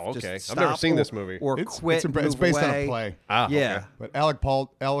yourself. Wow, Just okay. I've stop never seen or- this movie. Or quit. It's move based on away. a play. Ah, Yeah. okay. But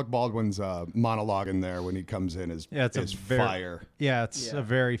Alec Baldwin's monologue in there when he comes in is Yeah, it's a is very- fire. Yeah, it's a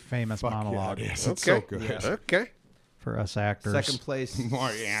very famous Fuck monologue yeah, it is. It's so Okay. good. Okay. for us actors. Second place, More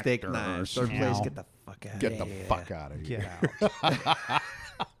steak actors. knives. Third place, Meow. get the fuck out. Get the fuck out of here. Get out.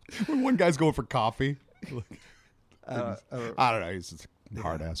 When one guy's going for coffee. Uh, I don't know. He's just a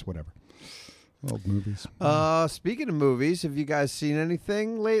hard ass, whatever. Old movies. Speaking of movies, have you guys seen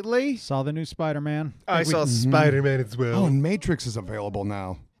anything lately? Saw the new Spider-Man. I saw Spider-Man as well. Oh, and Matrix is available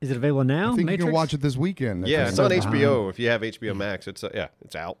now. Is it available now? I think Matrix? you can watch it this weekend. Yeah, I it's think. on HBO. If you have HBO Max, it's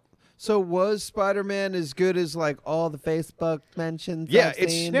it's out. So was Spider-Man as good as like all the Facebook mentions? Yeah, I've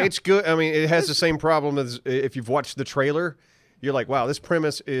it's seen? it's good. I mean, it has the same problem as if you've watched the trailer. You're like, wow, this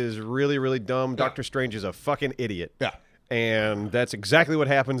premise is really, really dumb. Doctor Strange is a fucking idiot. Yeah. And that's exactly what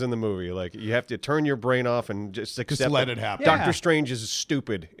happens in the movie. Like, you have to turn your brain off and just accept let that it happen. Doctor Yeah. Strange is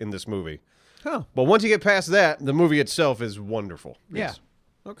stupid in this movie. Huh. But once you get past that, the movie itself is wonderful. Yeah.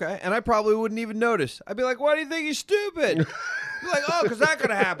 Okay, and I probably wouldn't even notice. I'd be like, "Why do you think he's stupid?" Be like, "Oh, because that could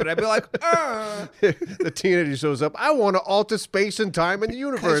have happened." I'd be like, The teenager shows up. I want to alter space and time in the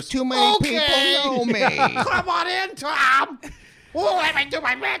universe. Too many people know me. Come on in, Tom. Oh, let me do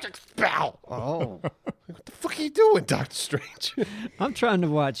my magic spell. Oh, what the fuck are you doing, Doctor Strange? I'm trying to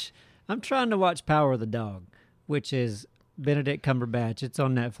watch Power of the Dog, which is Benedict Cumberbatch. It's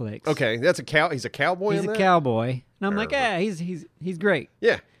on Netflix. Okay, that's a cow. He's a cowboy. He's in a that? cowboy, and I'm like, he's great.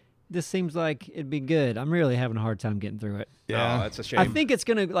 Yeah. This seems like it'd be good. I'm really having a hard time getting through it. Yeah, that's a shame. I think it's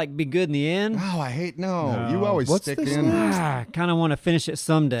gonna like be good in the end. Oh, I hate no. No. You always What's stick this in. I kind of want to finish it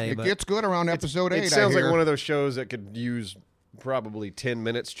someday, It but gets good around episode 8. It sounds I like hear. one of those shows that could use probably 10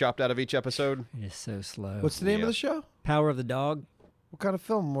 minutes chopped out of each episode. it's so slow. "What's the name Yeah. of the show? Power of the Dog? What kind of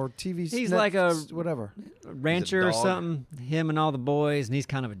film or TV?" He's like a- whatever. A rancher or dog? something. Him and all the boys, and he's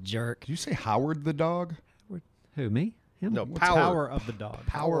kind of a jerk. Did you say Howard the dog? Who, me? Him? No, Power of the Dog.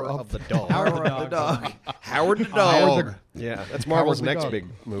 Power of the Dog. Power of the dog. Howard the Howard Dog. Yeah, that's Marvel's the next Dog. big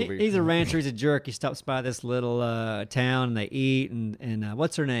movie. He's a rancher. He's a jerk. He stops by this little town, and they eat. And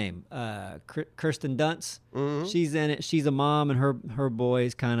what's her name? Kirsten Dunst. Mm-hmm. She's in it. She's a mom, and her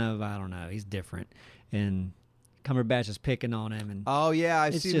boy's kind of, I don't know. He's different, and Cumberbatch is picking on him. And Oh yeah,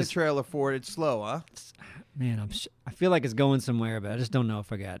 I've It's seen just- the trailer for it. It's slow, huh? man, I feel like it's going somewhere, but I just don't know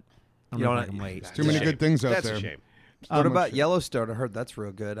if I got. I don't You know don't- if I can wait. Too many shame. good things out That's there. a shame. What much about shit. Yellowstone? I heard that's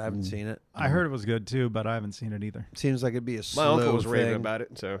real good. I haven't seen it. I heard it was good too, but I haven't seen it either. Seems like it'd be a My slow uncle was raving thing. about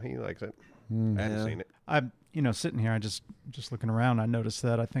it, so he likes it. I haven't Yeah. seen it. I'm, sitting here. I just looking around. I noticed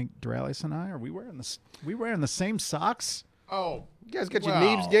that I think Doralis and I are we wearing the same socks? Oh, You guys got your Wow.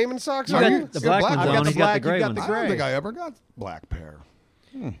 Neebs gaming socks You Are got on? you- the you're black black. ones I've on. got the He's got the black, gray you've got ones. the I don't gray. think I ever got black pair.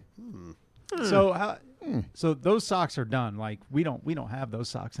 So so those socks are done. Like we don't have those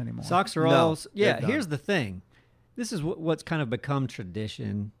socks anymore. Socks are No, all. Yeah, they're done. here's the thing. This is what's kind of become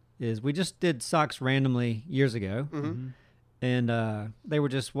tradition. Is we just did socks randomly years ago, and they were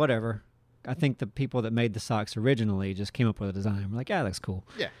just whatever. I think the people that made the socks originally just came up with a design. We're like, that looks cool.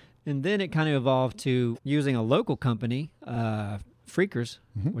 Yeah. And then it kind of evolved to using a local company, Freakers,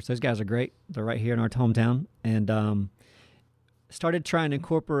 which those guys are great. They're right here in our hometown, and started trying to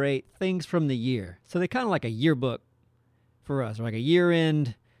incorporate things from the year. So they kind of like a yearbook for us, or like a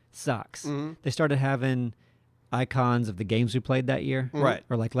year-end socks. They started having icons of the games we played that year. Right.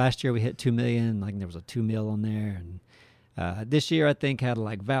 Or like last year we hit 2 million, like there was a 2 mil on there. And this year I think had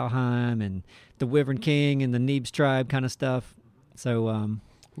like Valheim and the Wyvern King and the Neebs tribe kind of stuff. So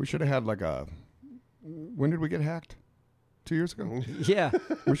We should have had like a. When did we get hacked? 2 years ago. yeah,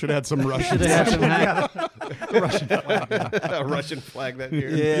 We should have had some Russian. should have had some hack. A Russian flag that year.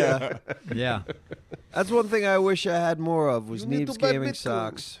 Yeah. Yeah. That's one thing I wish I had more of was You need Neebs to buy gaming Bitcoin.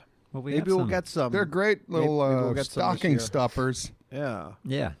 socks. Well, we Maybe got we'll some. get some. They're great little Maybe we'll get some this stocking year. stuffers. Yeah.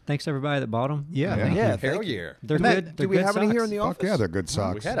 Yeah. Thanks to everybody that bought them. Yeah, Yeah. thank Yeah. you. Hell thank you. yeah. They're And that- good. They're do we good have any here in socks. the Fuck office? yeah, they're good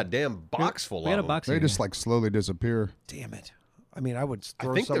socks. We had a damn box full We had a of them. box. They here. just like slowly disappear. Damn it. I mean, I would I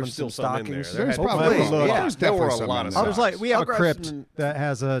throw think some in there's still some some in there. stockings. There There's had- probably Please, a lot. yeah. There's There were definitely a some lot in of there. I was like, we have I'll a grab crypt some- that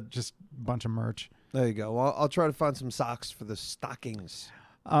has just a bunch of merch. There you go. Well, I'll try to find some socks for the stockings.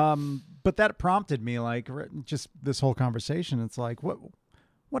 But that prompted me, like, just this whole conversation. It's like,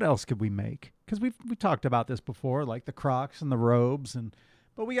 what else could we make? Because we talked about this before, like the Crocs and the robes,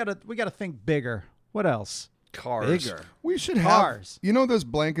 but we gotta think bigger. What else? Cars. Bigger. We should have. Cars. You know those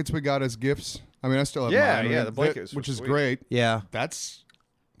blankets we got as gifts? I mean, I still have Yeah, mine. yeah, I mean, the blankets which were is sweet. great. Yeah. That's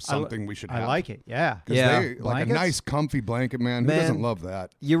something we should have. I like it. Yeah. 'Cause Yeah. they, like a Blankets? nice comfy blanket, man. Who Man. doesn't love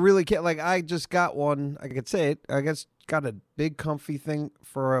that? You really can't. Like, I just got one. I could say it. I guess got a big comfy thing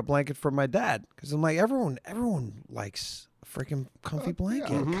for a blanket for my dad. Because I'm like, everyone likes a freaking comfy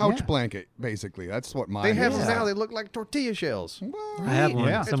blanket. Yeah, a couch blanket, basically. That's what mine They have is. them now. They look like tortilla shells. I have one.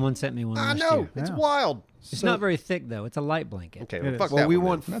 Yeah. Someone sent me one. I last know. year. It's Yeah. wild. It's not very thick though. It's a light blanket. Okay, It well, is. fuck Well, that we one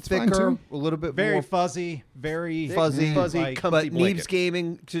want That's fine, thicker, too. a little bit Very more fuzzy, very fuzzy, fuzzy, comfy but blanket. Neebs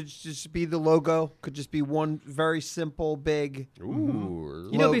Gaming could just be the logo. Could just be one very simple, big. then. Ooh.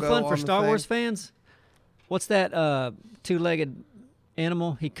 You know, it'd be logo fun for on the Star thing. Wars fans. What's that two-legged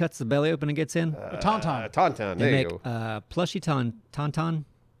animal? He cuts the belly open and gets in. a tauntaun. Tauntaun. They There make you go. plushy tauntaun,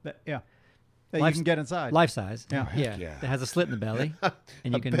 Yeah. That you Life- can get inside. life size. Yeah. yeah. Yeah. That has a slit in the belly,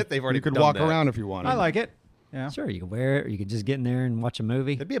 and I you can. bet they've already You could done walk that. around if you wanted. I like it. Yeah. Sure, you can wear it. Or you could just get in there and watch a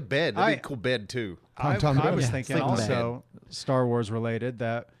movie. That'd be a bed. That'd be I- a cool bed too. I Tauntaun was Yeah, thinking sleeping bag. also Star Wars related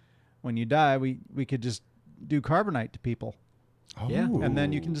that when you die, we could just do carbonite to people, Oh. Yeah. and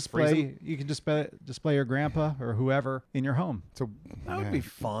then you can display display your grandpa or whoever in your home. So, That would be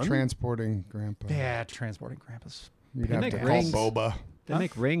fun. Transporting grandpa. Yeah, transporting grandpas. You'd They have make to call rings. Boba. They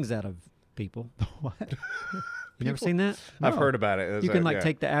make rings out of people. What? You never seen that? I've heard about it. It's You can like,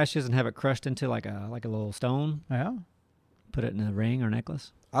 take the ashes and have it crushed into like a little stone. Yeah. Put it in a ring or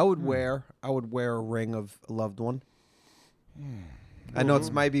necklace. I would wear a ring of a loved one. I know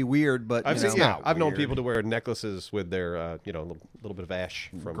it might be weird, but I've you seen. know. Yeah, I've known weird. people to wear necklaces with their, a little bit of ash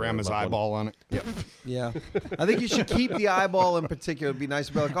from Grandma's their loved one. eyeball on it. Yeah, I think you should keep the eyeball in particular. It'd be nice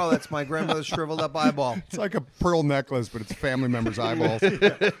to be like, oh, that's my grandmother's shriveled up eyeball. It's like a pearl necklace, but it's family members' eyeballs.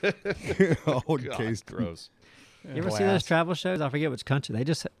 All God, encased. gross. You ever see those travel shows? I forget which country. They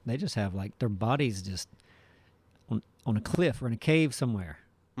just have like their bodies just on a cliff or in a cave somewhere.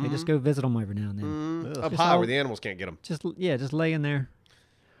 They just go visit them every now and then. Up Just high all- where the animals can't get them. Just lay in there.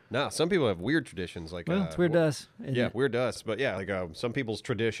 No, some people have weird traditions. Like Well, it's weird to us. isn't Yeah, it? weird to us. But yeah, like some people's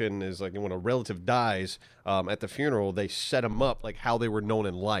tradition is like when a relative dies, at the funeral they set them up like how they were known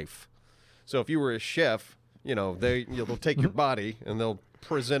in life. So if you were a chef, they'll take your body and they'll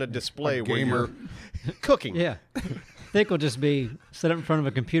present a display where gamer. you're cooking. Yeah. Thick will just be sit up in front of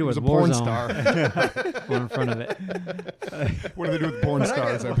a computer with He's a porn Warzone star. on in front of it. What do they do with porn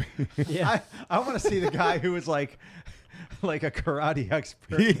stars? Yeah. I want to see the guy who was like a karate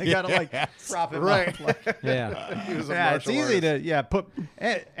expert. They gotta like prop him Right. up. Like, Yeah. He was a yeah, it's martial easy artist. to put.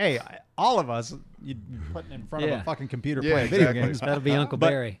 Hey, all of us, you put in front of Yeah. a fucking computer Yeah, playing video exactly. games. That'll be Uncle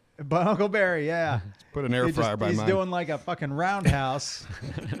Barry. But Uncle Barry, yeah, Put an air He fryer just- by he's mine. doing like a fucking roundhouse.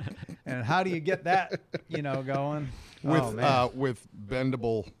 And how do you get that, going? With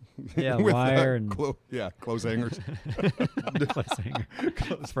bendable. Yeah, with, wire and- clothes hangers. Close hanger.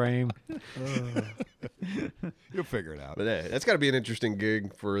 Close frame. You'll figure it out. But that's got to be an interesting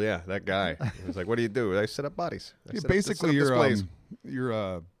gig for that guy. It's like, what do you do? I set up bodies. I Yeah, set up- basically, set up you're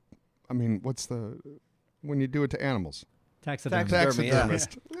displays. I mean, what's the when you do it to animals? Taxidermy.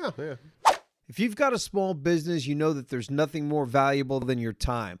 Taxidermist. Yeah. If you've got a small business, you know that there's nothing more valuable than your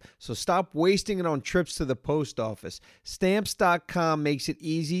time. So stop wasting it on trips to the post office. Stamps.com makes it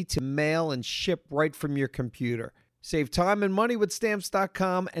easy to mail and ship right from your computer. Save time and money with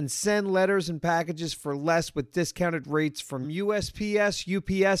Stamps.com and send letters and packages for less with discounted rates from USPS,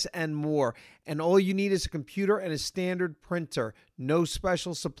 UPS, and more. And all you need is a computer and a standard printer. No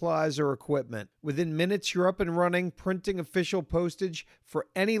special supplies or equipment. Within minutes, you're up and running, printing official postage for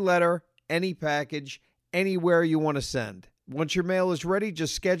any letter, any package, anywhere you want to send. Once your mail is ready,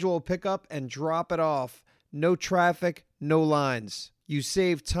 just schedule a pickup and drop it off. No traffic, no lines. You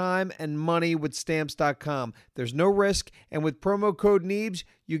save time and money with Stamps.com. There's no risk, and with promo code Neebs,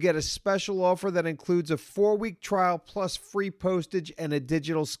 you get a special offer that includes a 4-week trial plus free postage and a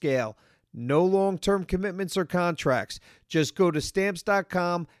digital scale. No long-term commitments or contracts. Just go to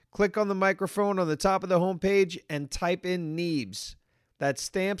Stamps.com, click on the microphone on the top of the homepage, and type in Neebs. That's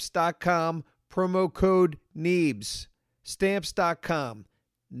Stamps.com, promo code Neebs. Stamps.com.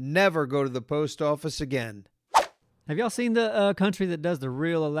 Never go to the post office again. Have y'all seen the country that does the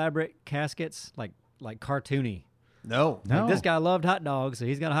real elaborate caskets, like cartoony? No. No. Like, this guy loved hot dogs, so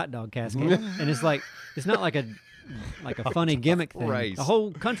he's got a hot dog casket, and it's not like a funny gimmick thing. Christ. The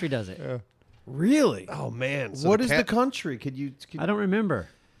whole country does it. Really? Oh man. So What the is the country? Could you I don't remember.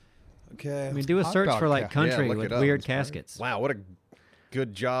 okay. I mean, do a Hot search dog for like ca- country look with it up. weird It's funny. caskets. Wow, what a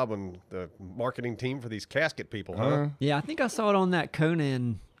good job on the marketing team for these casket people, huh? Yeah, I think I saw it on that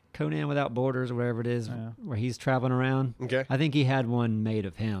Conan Without Borders or whatever it is, where he's traveling around. Okay. I think he had one made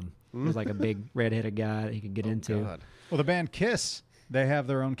of him. It was like a big red-headed guy that he could get into. God. Well, the band Kiss, they have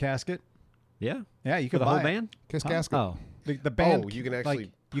their own casket. Yeah, Yeah, you for could the buy whole it. band. Kiss casket. Oh, The band. Oh, you can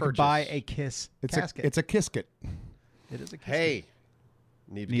actually You can buy a Kiss casket. It's a Kisket. It is a Kiss. Hey,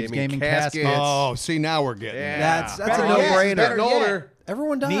 Neebs Neebs Gaming Gaming Caskets. Caskets. Oh, see, now we're getting Yeah. That's Better a yet, no-brainer. better Getting older.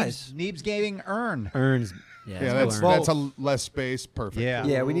 Everyone dies. Neebs Gaming Urn. Urns. Yeah, Yeah, let's that's go that's Urns. a less space. Perfect. Yeah.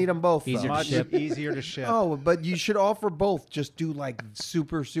 Yeah, we need them both. Easier though. to Much ship. easier to ship. Oh, but you should offer both. Just do like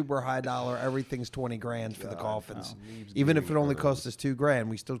super, super high dollar. Everything's 20 grand for the coffins. Even if it only costs us $2,000,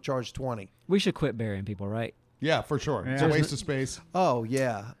 we still charge 20. We should quit burying people, right? Yeah, for sure. It's Yeah. a waste of space. Oh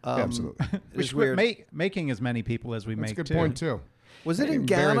yeah, Absolutely. we it's should weird. quit making as many people as we That's make, a good too. point too. Was it in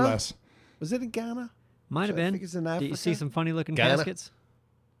Very Ghana? less. Was it in Ghana? Might have I been. think it's in Did you see Africa. some funny looking Ghana? caskets?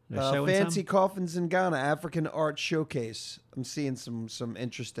 They're showing Fancy some? coffins in Ghana, African art showcase. I'm seeing some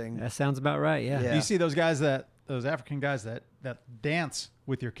interesting. That sounds about right. Yeah. Yeah. You see those African guys that dance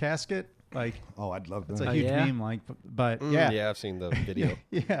with your casket? Like, Oh, I'd love it's that. a Oh, huge yeah? meme. Like, but Yeah, yeah. I've seen the video.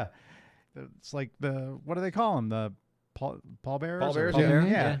 Yeah. It's like what do they call them? The pallbearers? Pallbearers, yeah. Yeah.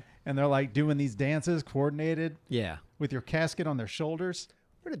 Yeah. And they're like doing these dances coordinated Yeah. with your casket on their shoulders.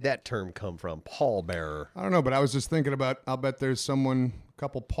 Where did that term come from? Pallbearer. I don't know, but I was just thinking about. I'll bet there's a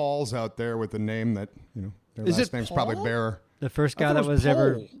couple Pauls out there with a name that their Is last it name's Paul? probably Bearer. The first I guy thought that it was was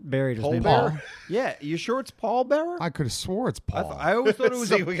ever Paul. buried was Paul named Bearer? Paul. Yeah, you sure it's Paul Bearer? I could have swore it's Paul. I always thought it was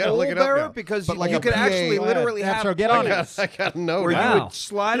See, a we gotta pole look it up bearer now. because But like you a could PA. actually literally Astro, have get on poles I gotta know. where now. you Wow. would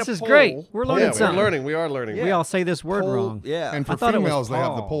slide This a is pole. great. We're learning Yeah, we're something. learning. We are learning. Yeah. We all say this word Pole- wrong. Yeah, and I for thought it was females, they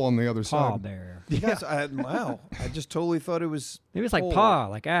have the Paul. pole on the other Paul side. bearer. you guys, wow, I just totally thought it was. Maybe it's like pole. paw,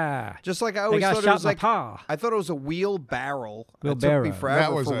 like Just like I They always got thought it shot was in the like. paw. I thought it was a wheelbarrow. It took me Wheelbarrow. forever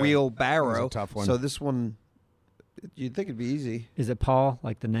That was for a wheelbarrow. tough one. So this one, you'd think it'd be easy. Is it Paul,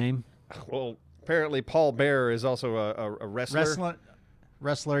 like the name? Well, apparently Paul Bearer is also a wrestler.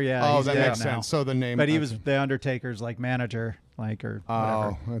 Wrestler, yeah. Oh, he's that dead makes now. sense. So the name. But he okay. was the Undertaker's like manager, like or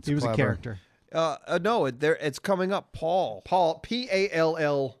whatever. that's he was clever. a character. No, it's coming up. Paul. Paul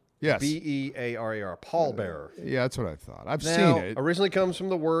Pallbearer. Yes. Bearer. Paul Bearer. Yeah, that's what I thought. I've Now, seen it. Originally comes from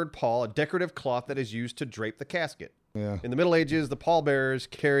the word pall, a decorative cloth that is used to drape the casket. Yeah. In the Middle Ages, the pallbearers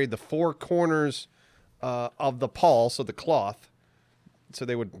carried the four corners of the pall, so the cloth. So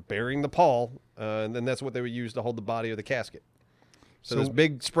they would burying the pall, and then that's what they would use to hold the body of the casket. So this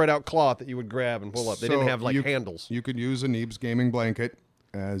big spread out cloth that you would grab and pull up. They didn't So have like you- handles You could use a Neebs gaming blanket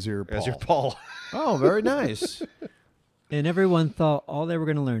as your as your Paul. pall. Oh, very nice. And everyone thought all they were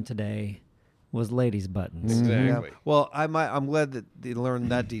going to learn today was ladies' buttons. Exactly. Yeah. Well, I'm glad that they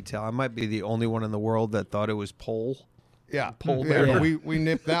learned that detail. I might be the only one in the world that thought it was pole. Yeah, Pole yeah, bearer. we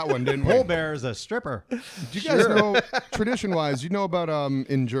nipped that one, didn't we? Pole bearer is a stripper. Do you guys know, tradition-wise, you know about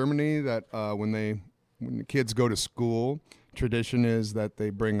in Germany that when the kids go to school, tradition is that they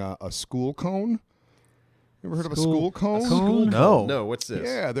bring a school cone. You ever heard of a school cone? Cone? No. No, what's this?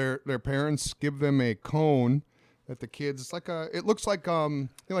 Yeah, their parents give them a cone that the kids. It's like it looks like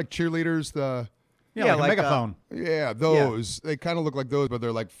like cheerleaders. Yeah, like like, a megaphone. Yeah, those. They kind of look like those, but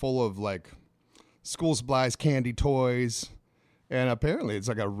they're like full of like school supplies, candy, toys. And apparently it's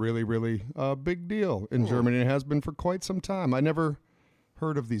like a really, really big deal in Germany. It has been for quite some time. I never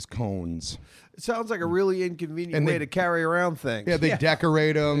heard of these cones. It sounds like a really inconvenient And way they- to carry around things. Yeah, they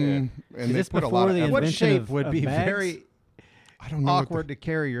decorate them, and Is they this put a before lot of the effort. What invention shape of- would of be bags? very I don't know. what awkward to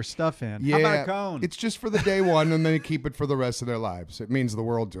carry your stuff in? Yeah, How about a cone? It's just for the day one, and then they keep it for the rest of their lives. It means the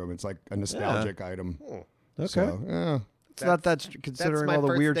world to them. It's like a nostalgic item. Okay. So, yeah. It's not that considering all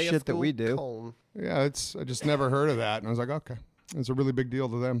the weird shit that we do. Cone. Yeah, I just never heard of that, and I was like, okay, it's a really big deal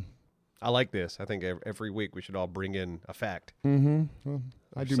to them. I like this. I think every week we should all bring in a fact. Mm-hmm. Well,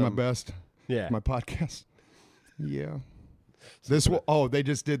 I do my some- best. Yeah. My podcast. Yeah. They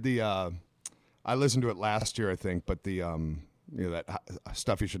just did the. I listened to it last year, I think, but the that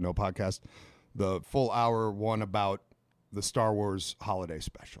Stuff You Should Know podcast, the full hour one about the Star Wars holiday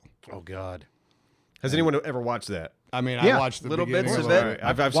special. Oh God. Has anyone ever watched that? I mean, Yeah, I watched the little beginning bits of of it. it.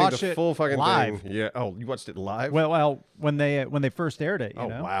 I've seen watched the it full fucking live. thing. Yeah. Oh, you watched it live? Well, when they first aired it, you oh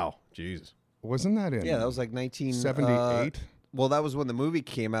know? wow. Jesus. Wasn't that in? Yeah, that was like 78. Well, that was when the movie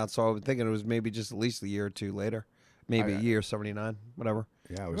came out, so I was thinking it was maybe just at least a year or two later. Maybe a year, 79, whatever.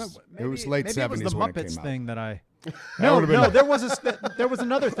 Yeah, it was. Maybe, it was late maybe 70s it was the when it Muppets came out. thing that I. That No, would've been- there was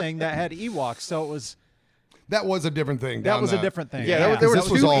another thing that had Ewoks, so it was That was a different thing. that down was a the- different thing. Yeah, there were This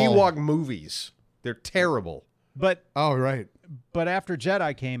was two all- Ewok movies. They're terrible. But Oh, right. after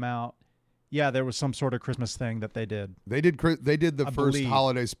Jedi came out, yeah, there was some sort of Christmas thing that they did. They did the I first believe.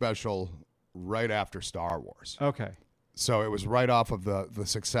 holiday special right after Star Wars. Okay. So it was right off of the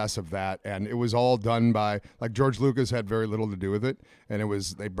success of that, and it was all done by like George Lucas had very little to do with it, and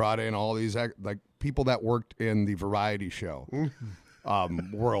they brought in all these like people that worked in the variety show,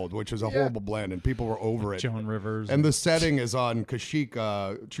 world, which is a horrible blend, and people were over it. Joan Rivers. And the setting is on Kashyyyk,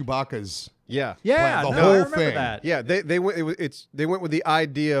 Chewbacca's. Yeah. yeah, the no, whole I remember thing. that. Yeah, they went with the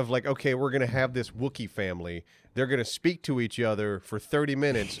idea of like, okay, we're gonna have this Wookiee family. They're gonna speak to each other for 30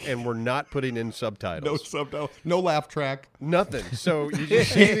 minutes, and we're not putting in No subtitles. subtitle, no laugh track. Nothing. So you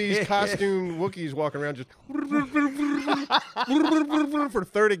just see these costume Wookiees walking around just for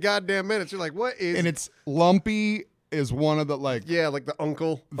 30 goddamn minutes. You're like, what is? And it's Lumpy is one of the like yeah, like the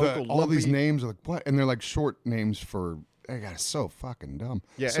uncle all these Lumpy. names are like what, and they're like short names for. I got it's so fucking dumb.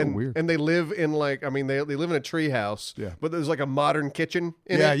 Yeah, so and, weird. and they live in like, I mean, they live in a tree house. Yeah. But there's like a modern kitchen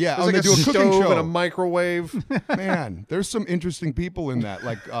in Yeah, it. yeah. There's Oh, like they do a cooking stove show. and a microwave. Man, there's some interesting people in that.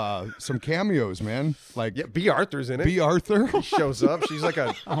 Like some cameos, man. Like Yeah, B. Arthur's in it. B. Arthur. Shows up. She's like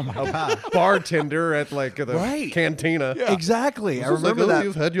a bartender at like the Right. cantina. Exactly. I It's like, remember "Oh, that.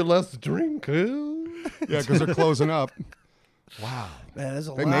 You've had your last drink. Huh?" Yeah, because they're closing up. Wow, man, there's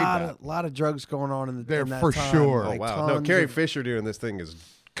a They made lot of drugs going on in There in that for time. sure. Oh, Like, wow. No, tons Carrie of- Fisher doing this thing is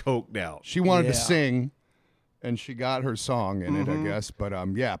coked out. She wanted to Yeah. sing, and she got her song in Mm-hmm. it, I guess. But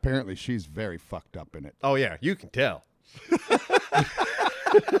yeah, apparently she's very fucked up in it. Oh, yeah. You can tell.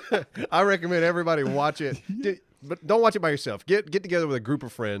 I recommend everybody watch it. But don't watch it by yourself. Get together with a group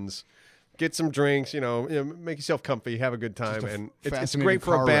of friends. Get some drinks, make yourself comfy, have a good time, and it's fascinating great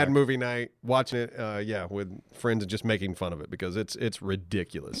for a car bad wreck. movie night. Watching it, with friends and just making fun of it because it's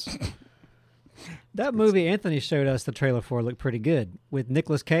ridiculous. That movie Anthony showed us the trailer for looked pretty good with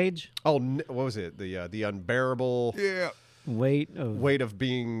Nicolas Cage. Oh, what was it? The unbearable Yeah, Weight weight of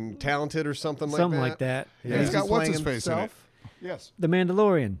being talented or something like that. Yeah. he's Is got he what's his playing face in it. himself? Yes. The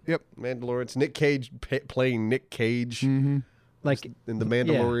Mandalorian. Yep. Mandalorian. It's Nick Cage playing Nick Cage Like in the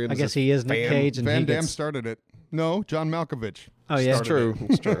Mandalorian. I guess he is Nick Cage, and Van he Damme gets, started it. No, John Malkovich. Oh yeah, It's true.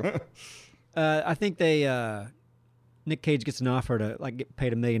 It's true. I think they Nick Cage gets an offer to like get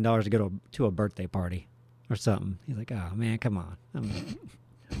paid $1 million to go to a birthday party or something. He's like, oh man, come on, I'm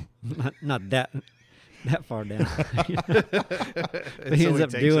not that far down. But he ends up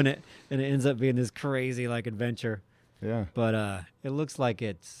doing it, and it ends up being this crazy like adventure. Yeah. But it looks like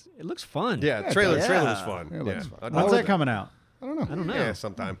it looks fun. Yeah, trailer Yeah. was fun. It looks fun. I'd When's watch that it. coming out? I don't know. I don't know. Yeah,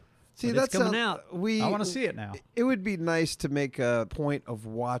 sometime. See, But it's that's coming out. We I want to see it now. It would be nice to make a point of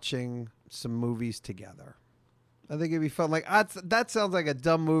watching some movies together. I think it'd be fun. Like that sounds like a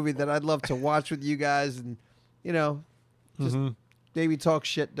dumb movie that I'd love to watch with you guys, and just maybe talk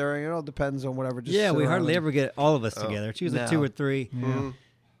shit during. It all depends on whatever. Just Yeah, sit we around hardly and- ever get all of us together. It's usually No. 2 or 3.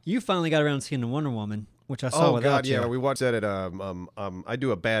 You finally got around to seeing the Wonder Woman, which I saw Oh without God, you. yeah. We watched that at I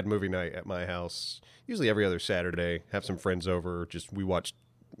do a bad movie night at my house. Usually every other Saturday. Have some friends over. Just we watch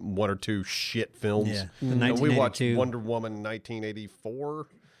 1 or 2 shit films. Yeah, the And we watched 1982. Wonder Woman 1984.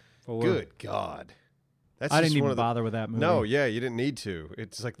 Good God. That's I just didn't even one of the- bother with that movie. No, yeah, you didn't need to.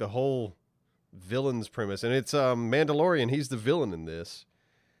 It's like the whole villain's premise, and it's Mandalorian. He's the villain in this,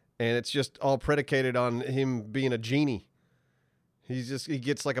 and it's just all predicated on him being a genie. He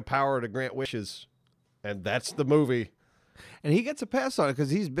gets like a power to grant wishes, and that's the movie. and he gets a pass on it because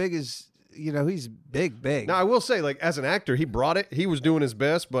he's big as he's big. Now I will say, like as an actor, he brought it. He was doing his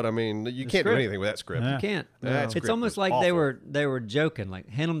best, but I mean, you can't do script. anything with that script. Yeah. You can't. That It's script almost was like they awful. were joking. Like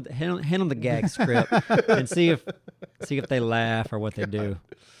hand them the gag script and see if they laugh or what they do,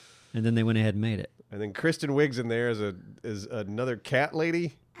 and then they went ahead and made it. And then Kristen Wiig's in there as another cat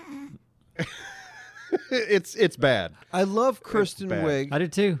lady. It's bad. I love Kristen bad. Wiig. I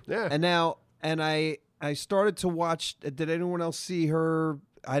did too. Yeah. And I started to watch. Did anyone else see her?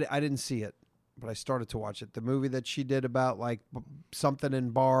 I didn't see it, but I started to watch it. The movie that she did about like something in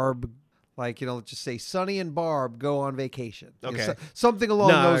Barb, like let's just say Sonny and Barb go on vacation. Okay. Something along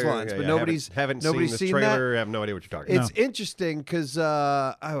those lines. yeah, but yeah. nobody's haven't nobody's seen this seen that. trailer. I have no idea what you're talking about. It's interesting because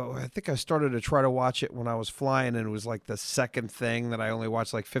I think I started to try to watch it when I was flying, and it was like the second thing that I only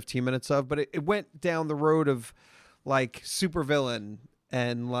watched like 15 minutes of. But it went down the road of like supervillain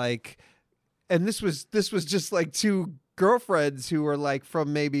and like, and this was just like 2 girlfriends who were like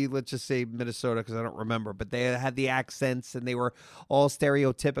from maybe let's just say Minnesota because I don't remember, but they had the accents and they were all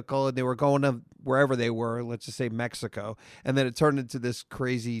stereotypical and they were going to wherever they were, let's just say Mexico, and then it turned into this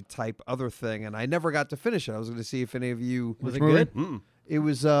crazy type other thing, and I never got to finish it. I was going to see if any of you Was it movie? good? It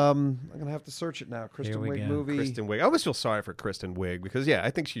was I'm gonna have to search it now. Kristen we Wiig go. movie. Kristen Wiig. I always feel sorry for Kristen Wiig because, yeah,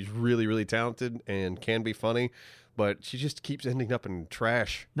 I think she's really, really talented and can be funny, but she just keeps ending up in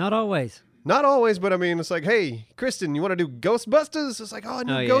trash. Not always. Not always, but I mean, it's like, hey, Kristen, you want to do Ghostbusters? It's like, oh,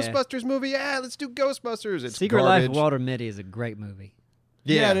 new Oh, yeah. Ghostbusters movie. Yeah, let's do Ghostbusters. It's Secret Life garbage. of Walter Mitty is a great movie.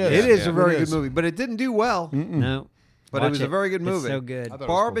 Yeah, it is Yeah, a very it good is. movie, but it didn't do well. No, But it Watch was a very good movie. It's so good. I thought it was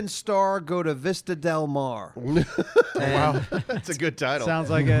Barb cool. and Star go to Vista Del Mar. Wow. That's a good title. Sounds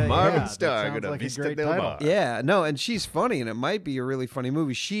like a Marvin yeah, that Starr sounds gonna like a Vista great Del title. Mar. Yeah, no, and she's funny, and it might be a really funny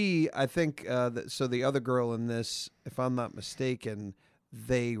movie. I think, so the other girl in this, if I'm not mistaken,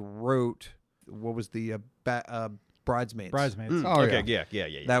 they wrote, what was the Bridesmaids? Bridesmaids. Oh, Okay, yeah. yeah.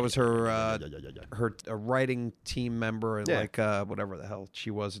 That was her Yeah. her writing team member and Yeah. like whatever the hell she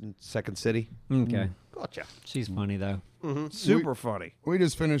was in Second City. Okay. Gotcha. She's funny though. Super funny. We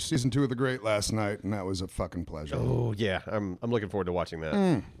just finished season 2 of The Great last night, and that was a fucking pleasure. Oh yeah, I'm looking forward to watching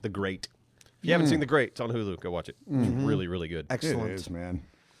that. The Great. If you haven't seen The Great, it's on Hulu. Go watch it. It's really, really good. It Excellent. is, man.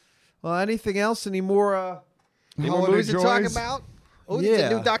 Well, anything else? Any more Holiday movies to talk joys? about? Oh, Yeah.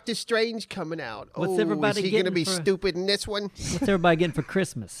 there's a new Doctor Strange coming out. What's oh, everybody is he going to getting be for- stupid in this one? What's everybody getting for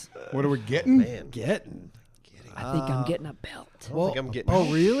Christmas? What are we getting? getting? I think I'm getting a belt. I don't think I'm getting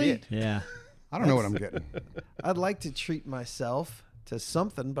oh, really? shit. Yeah. I don't know what I'm getting. I'd like to treat myself to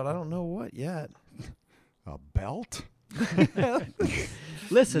something, but I don't know what yet. A belt?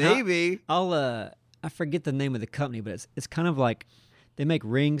 Listen, Maybe. I forget the name of the company, but it's kind of like they make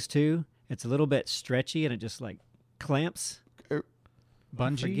rings too. It's a little bit stretchy and it just like clamps.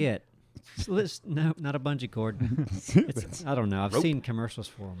 Bungee. Forget. No, not a bungee cord. It's, I don't know. I've seen commercials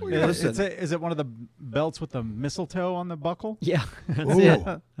for them. Is it one of the belts with the mistletoe on the buckle? Yeah, that's Ooh. it.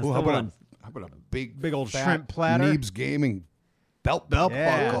 That's Ooh, the how one. about a big old fat shrimp platter? Neebs Gaming belt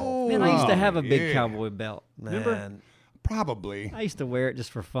Yeah. buckle? Man, I used to have a big yeah. cowboy belt. Remember? Man. Probably. I used to wear it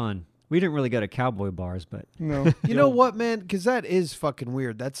just for fun. We didn't really go to cowboy bars, but No. You know what, man? Because that is fucking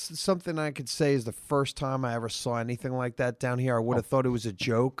weird. That's something I could say is the first time I ever saw anything like that down here. I would have thought it was a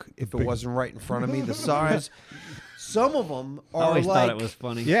joke if it wasn't right in front of me. The size. Some of them I are always like. thought it was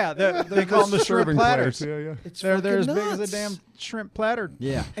funny. Yeah, they call them the shrimp Serving platters. plates. Yeah, yeah. It's They're as fucking big as a nuts. damn shrimp platter.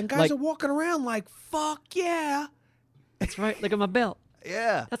 Yeah. And guys like, are walking around like, fuck yeah. that's right. Look at my belt.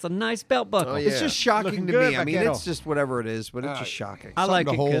 Yeah. That's a nice belt buckle. Oh, It's yeah. just shocking Looking to good, me. I mean, vaquero. it's just whatever it is, but it's just shocking. I like it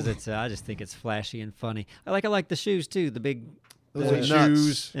Something to because hold. it's. I just think it's flashy and funny. I like the shoes too. The big Those the are nuts.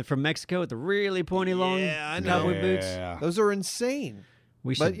 shoes. and from Mexico with the really pointy long Yeah, I know. cowboy boots. Yeah. Those are insane.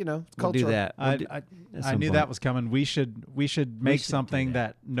 We But, should, you know, we'll do culture. that. We'll do- I at I some knew point. that was coming. We should make should do something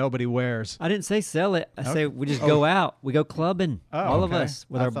that nobody wears. I didn't say sell it. I Okay. say we just go out. We go clubbing. Oh, all of okay. us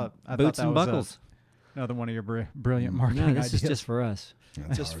with I our thought boots that and was buckles. Another one of your brilliant marketing No, this ideas. is just for us.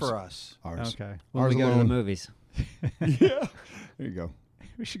 That's Just ours. for us. Ours. Okay. When Ours we go to the alone. movies. Yeah. There you go.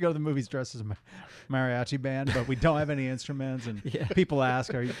 We should go to the movies dressed as a mariachi band, but we don't have any instruments. And Yeah. people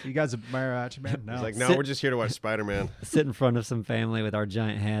ask, "Are you guys a mariachi band?" No. It's like, no, Sit- we're just here to watch Spider-Man. Sit in front of some family with our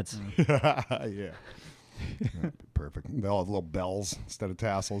giant hats. Yeah. Perfect. They all have little bells instead of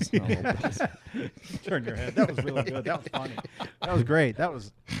tassels. All little bells. Turn your head. That was really good. That was funny. That was great. That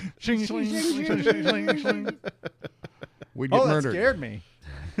was. Shing, shing, shing, shing, shing, shing, shing. We'd get Oh, that murdered. scared me.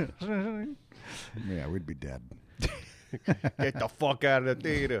 Yeah, we'd be dead. Get the fuck out of the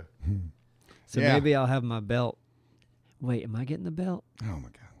theater. So Yeah. maybe I'll have my belt. Wait, am I getting the belt? Oh my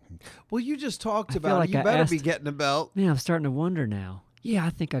god. Well, you just talked I feel about like it. You I better be asked- getting a belt. Man, I'm starting to wonder now. Yeah, I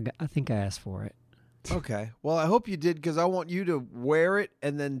think I asked for it. Okay. Well, I hope you did because I want you to wear it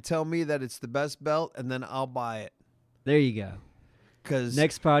and then tell me that it's the best belt, and then I'll buy it. There you go. Because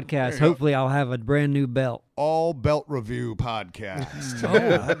Next podcast, you go. hopefully I'll have a brand new belt. All belt review podcast. oh,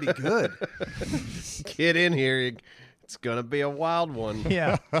 that'd be good. Get in here. It's going to be a wild one.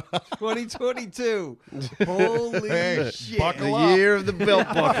 Yeah. 2022. Holy Hey, shit! buckle The up. year of the belt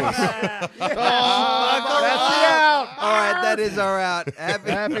buckles. That's the out. All right, that is our out.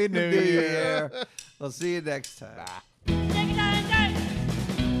 Happy New Year. We'll see you next time.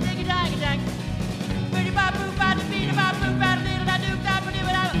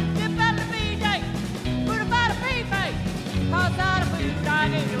 Outside of food, I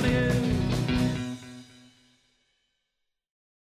get you